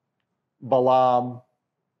of Balaam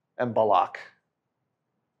and Balak.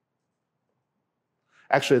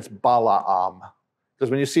 Actually, it's Balaam.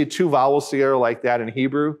 Because when you see two vowels together like that in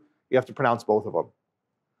Hebrew, you have to pronounce both of them.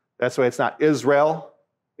 That's why it's not Israel,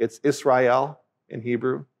 it's Israel in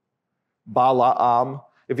Hebrew. Balaam.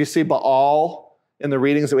 If you see Baal in the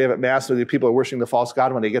readings that we have at Mass, where the people are worshiping the false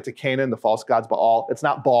god, when they get to Canaan, the false god's Baal. It's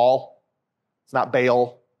not Baal. It's not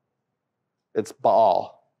Baal. It's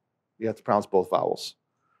Baal. You have to pronounce both vowels.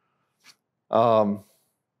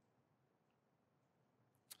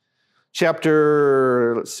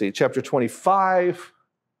 Chapter 25.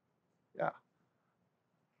 Yeah.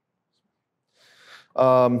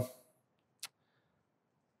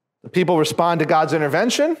 The people respond to God's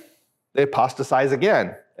intervention. They apostatize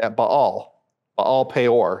again at Baal. Baal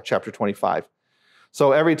Peor, chapter 25.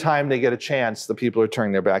 So every time they get a chance, the people are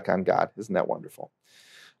turning their back on God. Isn't that wonderful?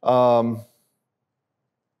 Most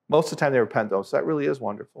of the time they repent, though, so that really is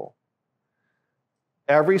wonderful.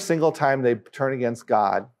 Every single time they turn against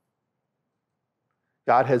God,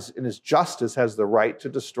 God has, in his justice, has the right to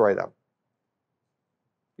destroy them.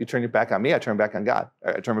 You turn your back on me, I turn back on God.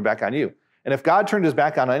 I turn my back on you. And if God turned his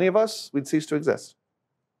back on any of us, we'd cease to exist.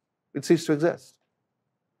 We'd cease to exist.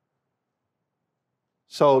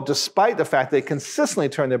 So despite the fact they consistently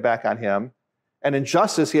turn their back on him, and in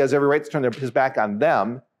justice he has every right to turn his back on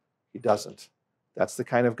them, he doesn't. That's the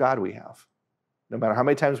kind of God we have. No matter how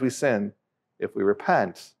many times we sin, if we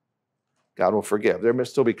repent, God will forgive. There may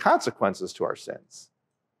still be consequences to our sins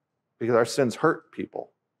because our sins hurt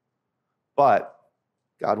people, but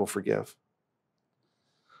God will forgive.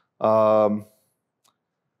 They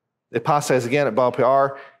apostatize again at Baal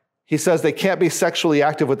Peor. He says they can't be sexually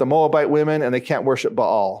active with the Moabite women and they can't worship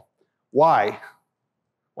Baal. Why?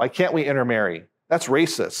 Why can't we intermarry? That's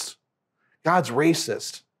racist. God's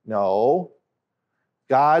racist. No.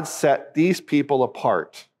 God set these people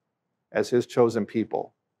apart as his chosen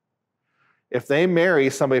people. If they marry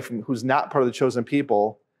somebody who's not part of the chosen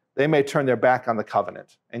people, they may turn their back on the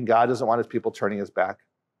covenant. And God doesn't want his people turning his back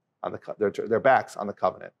on their backs on the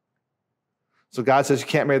covenant. So God says you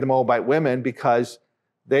can't marry the Moabite women because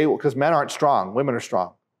men aren't strong, women are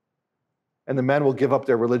strong. And the men will give up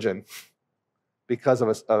their religion because of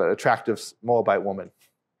an attractive Moabite woman.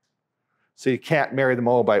 So you can't marry the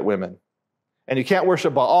Moabite women. And you can't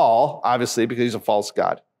worship Baal, obviously, because he's a false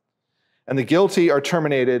god. And the guilty are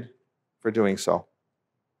terminated for doing so.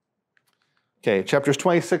 Okay, chapters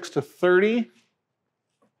 26 to 30.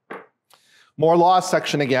 More law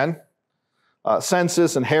section again.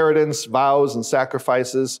 Census, inheritance, vows, and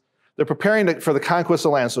sacrifices. They're preparing for the conquest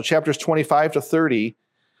of land. So chapters 25 to 30,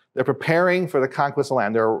 they're preparing for the conquest of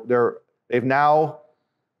land. They've now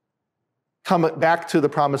come back to the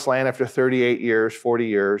promised land after 38 years, 40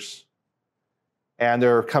 years. And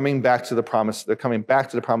they're coming back to the promised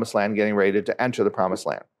land, getting ready to enter the promised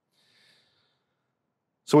land.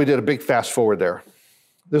 So we did a big fast forward there.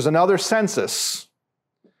 There's another census.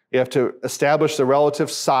 You have to establish the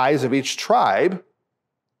relative size of each tribe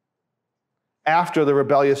after the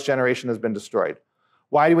rebellious generation has been destroyed.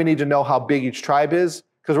 Why do we need to know how big each tribe is?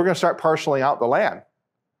 Because we're going to start parceling out the land.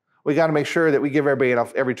 We got to make sure that we give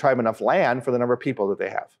every tribe enough land for the number of people that they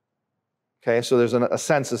have. Okay, so there's a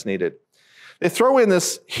census needed. They throw in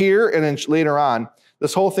this here and then later on,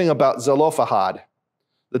 this whole thing about Zelophehad,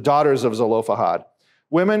 the daughters of Zelophehad.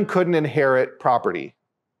 Women couldn't inherit property.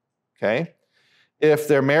 Okay? If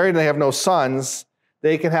they're married and they have no sons,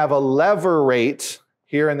 they can have a levirate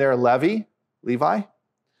here and there, Levi,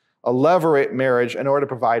 a levirate marriage in order to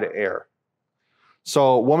provide an heir. So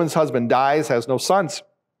a woman's husband dies, has no sons.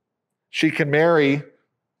 She can marry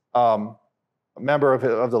a member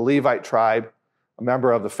of the Levite tribe, a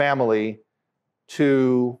member of the family,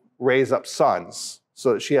 to raise up sons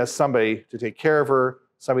so that she has somebody to take care of her,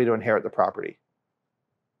 somebody to inherit the property.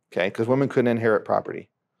 Okay, because women couldn't inherit property.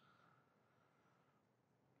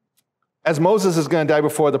 As Moses is going to die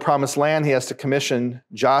before the promised land, he has to commission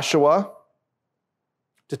Joshua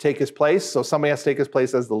to take his place. So somebody has to take his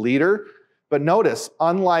place as the leader. But notice,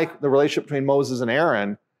 unlike the relationship between Moses and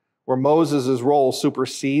Aaron, where Moses' role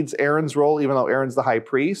supersedes Aaron's role, even though Aaron's the high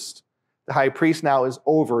priest now is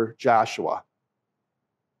over Joshua.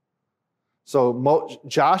 So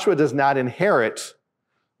Joshua does not inherit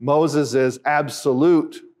Moses'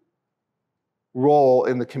 absolute role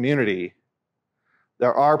in the community.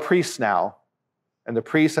 There are priests now, and the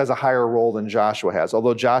priest has a higher role than Joshua has,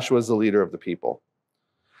 although Joshua is the leader of the people.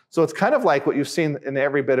 So it's kind of like what you've seen in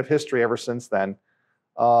every bit of history ever since then.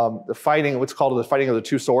 The fighting, what's called the fighting of the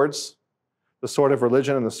two swords, the sword of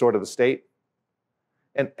religion and the sword of the state.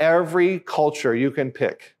 In every culture you can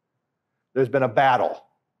pick, there's been a battle.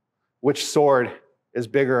 Which sword is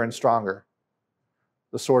bigger and stronger?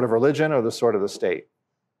 The sword of religion or the sword of the state?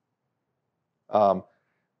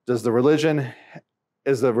 Is the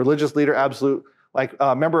religious leader absolute? Like,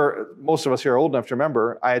 remember, most of us here are old enough to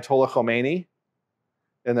remember Ayatollah Khomeini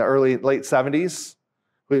in the late 70s.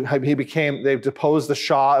 They deposed the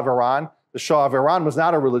Shah of Iran. The Shah of Iran was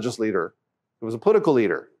not a religious leader. It was a political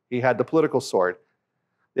leader. He had the political sword.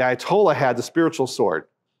 The Ayatollah had the spiritual sword.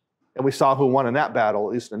 And we saw who won in that battle,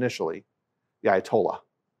 at least initially, the Ayatollah.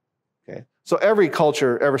 Okay? So every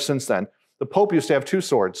culture ever since then, the Pope used to have two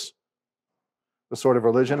swords, the sword of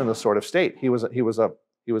religion and the sword of state. He was a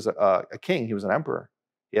king. He was an emperor.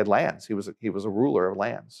 He had lands. He was a ruler of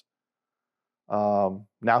lands.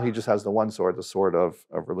 Now he just has the one sword, the sword of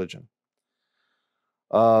religion.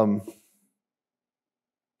 So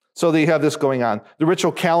they have this going on. The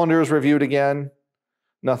ritual calendar is reviewed again.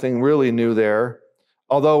 Nothing really new there.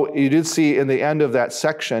 Although you did see in the end of that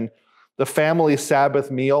section, the family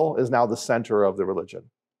Sabbath meal is now the center of the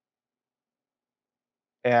religion.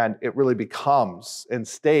 And it really becomes and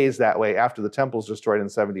stays that way after the temple is destroyed in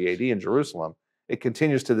 70 AD in Jerusalem. It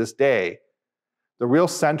continues to this day. The real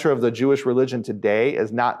center of the Jewish religion today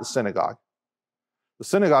is not the synagogue. The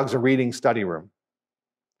synagogue's a reading study room.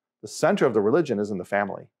 The center of the religion is in the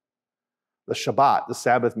family. The Shabbat, the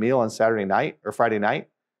Sabbath meal on Saturday night or Friday night,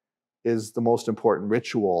 is the most important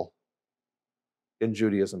ritual in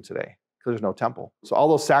Judaism today because there's no temple. So all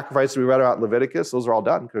those sacrifices we read about in Leviticus, those are all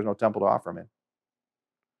done because there's no temple to offer them in.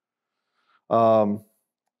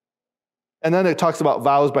 And then it talks about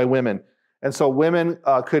vows by women. And so women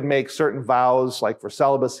could make certain vows like for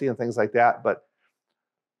celibacy and things like that, but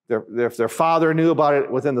if their father knew about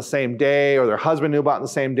it within the same day or their husband knew about it in the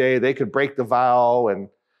same day, they could break the vow. And,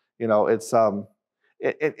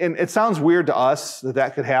 it sounds weird to us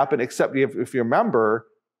that could happen, except if you remember,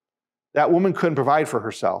 that woman couldn't provide for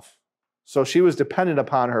herself. So she was dependent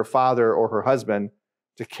upon her father or her husband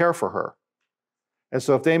to care for her. And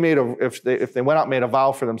so if they went out and made a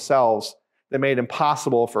vow for themselves, they made it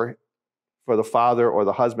impossible for the father or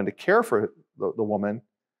the husband to care for the woman.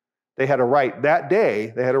 They had a right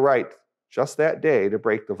just that day to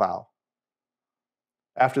break the vow.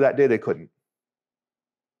 After that day, they couldn't.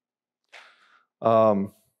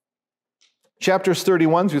 Chapters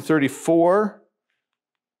 31 through 34.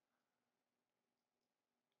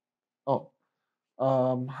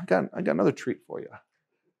 I got another treat for you.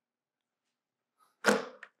 Got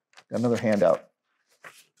another handout.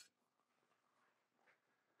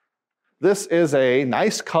 This is a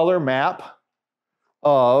nice color map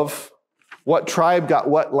of what tribe got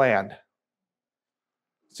what land.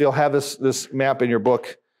 So you'll have this map in your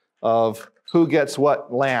book of who gets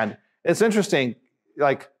what land. It's interesting,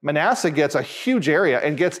 like Manasseh gets a huge area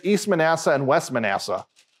and gets East Manasseh and West Manasseh.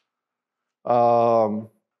 So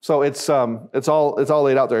it's all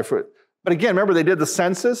laid out there for it. But again, remember they did the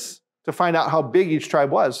census to find out how big each tribe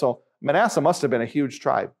was. So Manasseh must have been a huge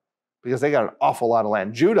tribe because they got an awful lot of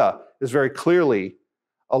land. Judah is very clearly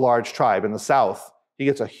a large tribe in the south. He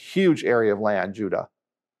gets a huge area of land, Judah.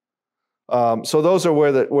 So those are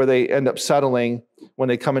where they end up settling when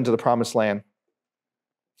they come into the promised land.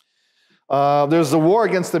 There's the war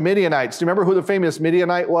against the Midianites. Do you remember who the famous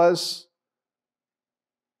Midianite was?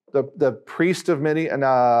 The priest of Midian,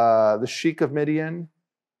 the sheik of Midian,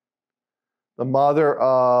 the mother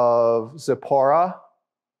of Zipporah.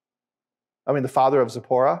 The father of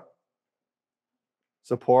Zipporah.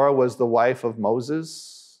 Zipporah was the wife of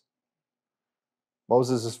Moses.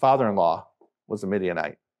 Moses' father-in-law was a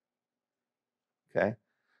Midianite. Okay?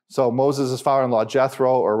 So Moses' father-in-law,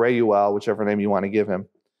 Jethro or Reuel, whichever name you want to give him.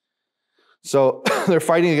 So they're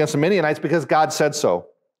fighting against the Midianites because God said so.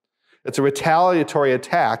 It's a retaliatory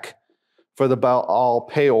attack for the Baal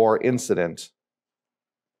Peor incident.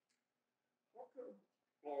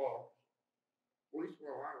 At least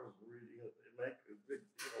while I was reading it, they make a big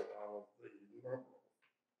deal out of the number of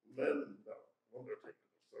men that, when they're taking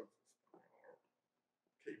the census,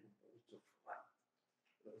 are capable to fight.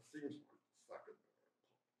 And it seems like the second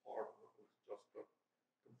part of it was just a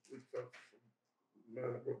complete census of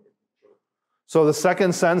men and women. So the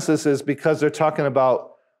second census is because they're talking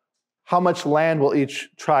about how much land will each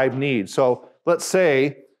tribe need. So let's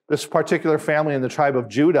say this particular family in the tribe of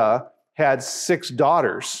Judah had 6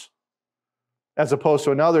 daughters, as opposed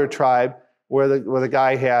to another tribe where the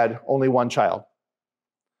guy had only 1 child.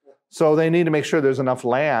 So they need to make sure there's enough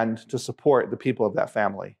land to support the people of that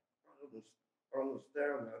family. I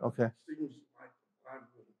understand that. Okay. It seems like the Bible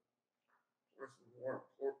was more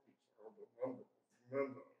important for the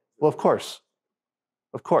number of men. Well, of course.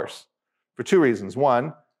 for two reasons.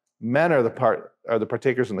 One, men are the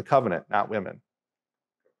partakers in the covenant, not women.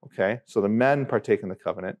 Okay, so the men partake in the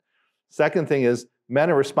covenant. Second thing is, men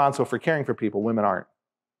are responsible for caring for people, women aren't.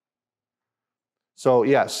 So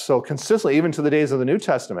yes, so consistently, even to the days of the New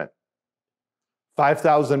Testament,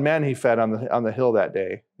 5,000 men he fed on the hill that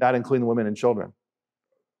day, not including the women and children.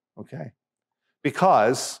 Okay,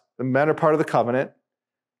 because the men are part of the covenant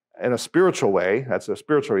in a spiritual way. That's a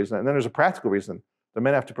spiritual reason. And then there's a practical reason. The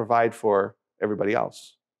men have to provide for everybody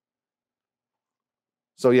else.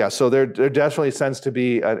 So yeah, so there definitely tends to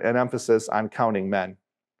be an emphasis on counting men.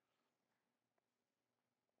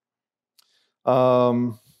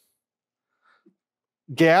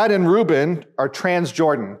 Gad and Reuben are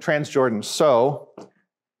Transjordan. So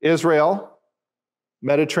Israel,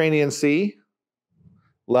 Mediterranean Sea,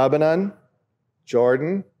 Lebanon,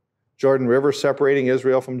 Jordan River separating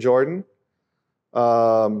Israel from Jordan.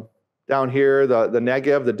 Down here, the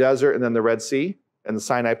Negev, the desert, and then the Red Sea, and the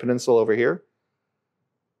Sinai Peninsula over here.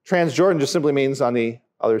 Transjordan just simply means on the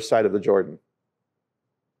other side of the Jordan.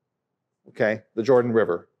 Okay, the Jordan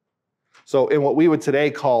River. So in what we would today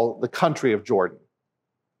call the country of Jordan.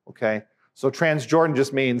 Okay, so Transjordan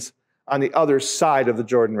just means on the other side of the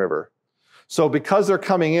Jordan River. So because they're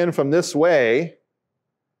coming in from this way,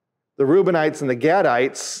 the Reubenites and the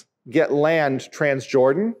Gadites get land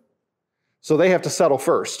Transjordan, so they have to settle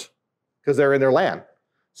first because they're in their land.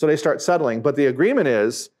 So they start settling. But the agreement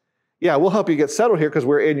is, yeah, we'll help you get settled here because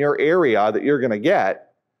we're in your area that you're going to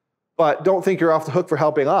get, but don't think you're off the hook for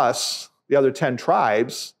helping us, the other 10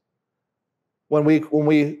 tribes, when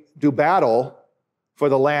we do battle for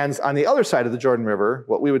the lands on the other side of the Jordan River,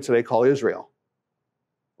 what we would today call Israel.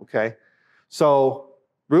 Okay? So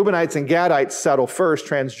Reubenites and Gadites settle first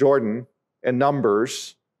Transjordan in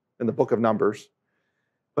Numbers, in the book of Numbers,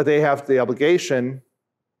 but they have the obligation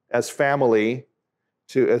as family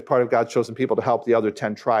as part of God's chosen people to help the other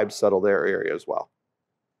 10 tribes settle their area as well.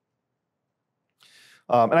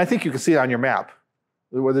 And I think you can see it on your map.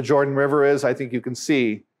 Where the Jordan River is, I think you can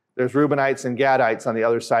see there's Reubenites and Gadites on the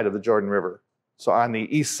other side of the Jordan River. So on the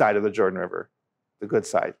east side of the Jordan River, the good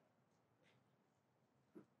side.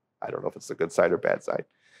 I don't know if it's the good side or bad side.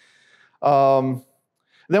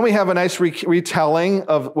 Then we have a nice retelling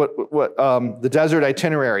of what the desert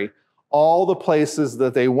itinerary. All the places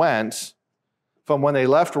that they went from when they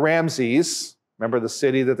left Ramses, remember the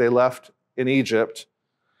city that they left in Egypt,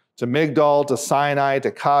 to Migdol, to Sinai,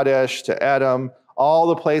 to Kadesh, to Edom, all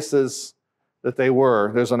the places that they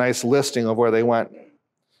were. There's a nice listing of where they went.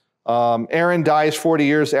 Aaron dies 40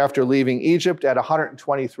 years after leaving Egypt at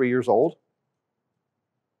 123 years old.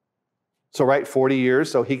 So 40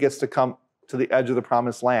 years, so he gets to come to the edge of the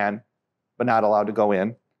promised land, but not allowed to go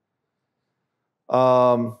in.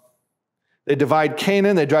 They divide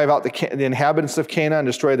Canaan. They drive out the inhabitants of Canaan and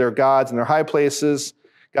destroy their gods and their high places.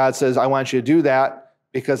 God says, I want you to do that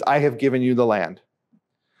because I have given you the land.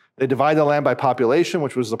 They divide the land by population,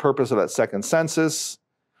 which was the purpose of that second census.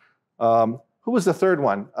 Who was the third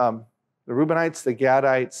one? The Reubenites, the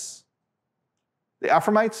Gadites, the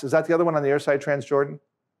Ephraimites? Is that the other one on the other side, Transjordan?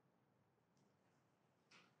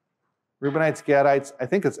 Reubenites, Gadites, I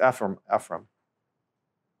think it's Ephraim.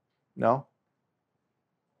 No?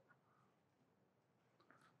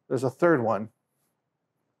 There's a third one.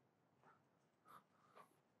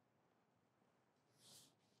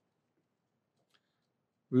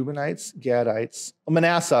 Reubenites, Gadites,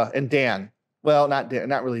 Manasseh and Dan. Well, not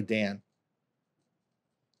really Dan,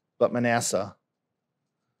 but Manasseh.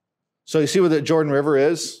 So you see where the Jordan River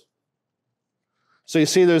is? So you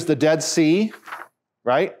see there's the Dead Sea,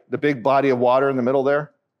 right? The big body of water in the middle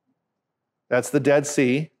there. That's the Dead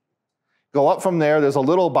Sea. Go up from there, there's a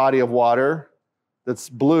little body of water that's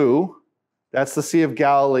blue. That's the Sea of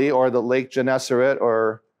Galilee or the Lake Gennesaret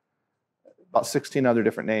or about 16 other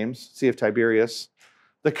different names, Sea of Tiberias.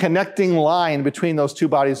 The connecting line between those two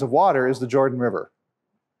bodies of water is the Jordan River.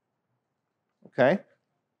 Okay?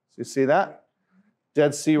 So you see that?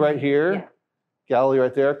 Dead Sea right here, yeah. Galilee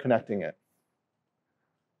right there, connecting it.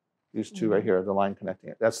 These two right here, the line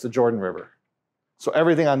connecting it. That's the Jordan River. So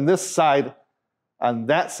everything on this side, on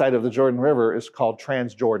that side of the Jordan River is called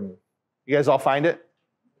Transjordan. You guys all find it?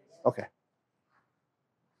 Okay.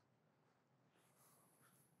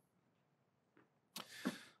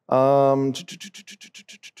 Aaron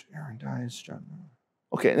dies.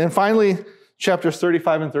 Okay, and then finally, chapters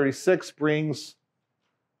 35 and 36 brings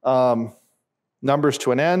Numbers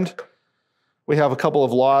to an end. We have a couple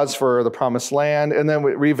of laws for the promised land, and then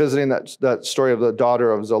we're revisiting that story of the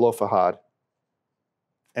daughter of Zelophehad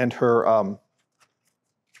and her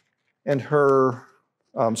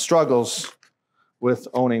struggles with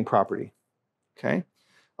owning property. Okay,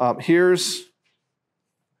 Here's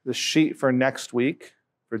the sheet for next week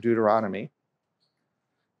for Deuteronomy.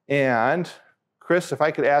 And Chris, if I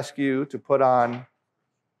could ask you to put on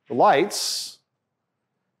the lights,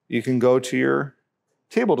 you can go to your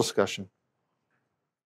table discussion.